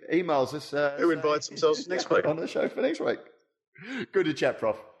who emails us. Who invites themselves next week on the show for next week. Good to chat,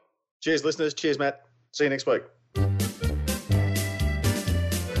 Prof. Cheers, listeners. Cheers, Matt. See you next week.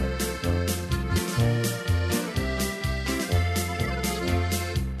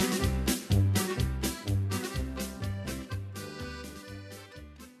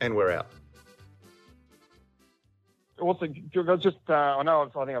 And we're out. Also, just I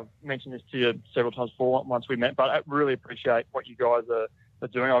think I've mentioned this to you several times before once we met, but I really appreciate what you guys are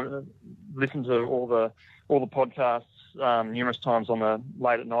doing. I've listened to all the podcasts numerous times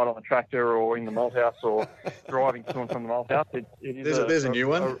late at night on the tractor or in the malt house or driving to and from the malt house. There's a new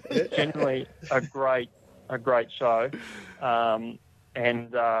one. Genuinely a great show.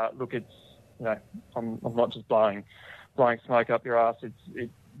 Look, it's I'm not just blowing smoke up your ass. It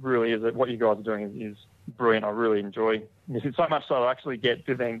really is what you guys are doing is brilliant. I really enjoy this. It's so much so I actually get a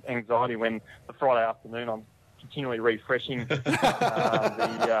bit of anxiety when the Friday afternoon I'm continually refreshing Where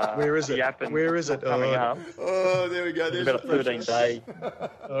is the it? app and Where is it? Coming up. Oh, there we go. There's about a 13-day.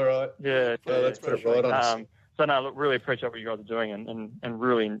 All right. Yeah. Let's put it right on us. So no, look, really appreciate what you guys are doing and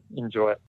really enjoy it.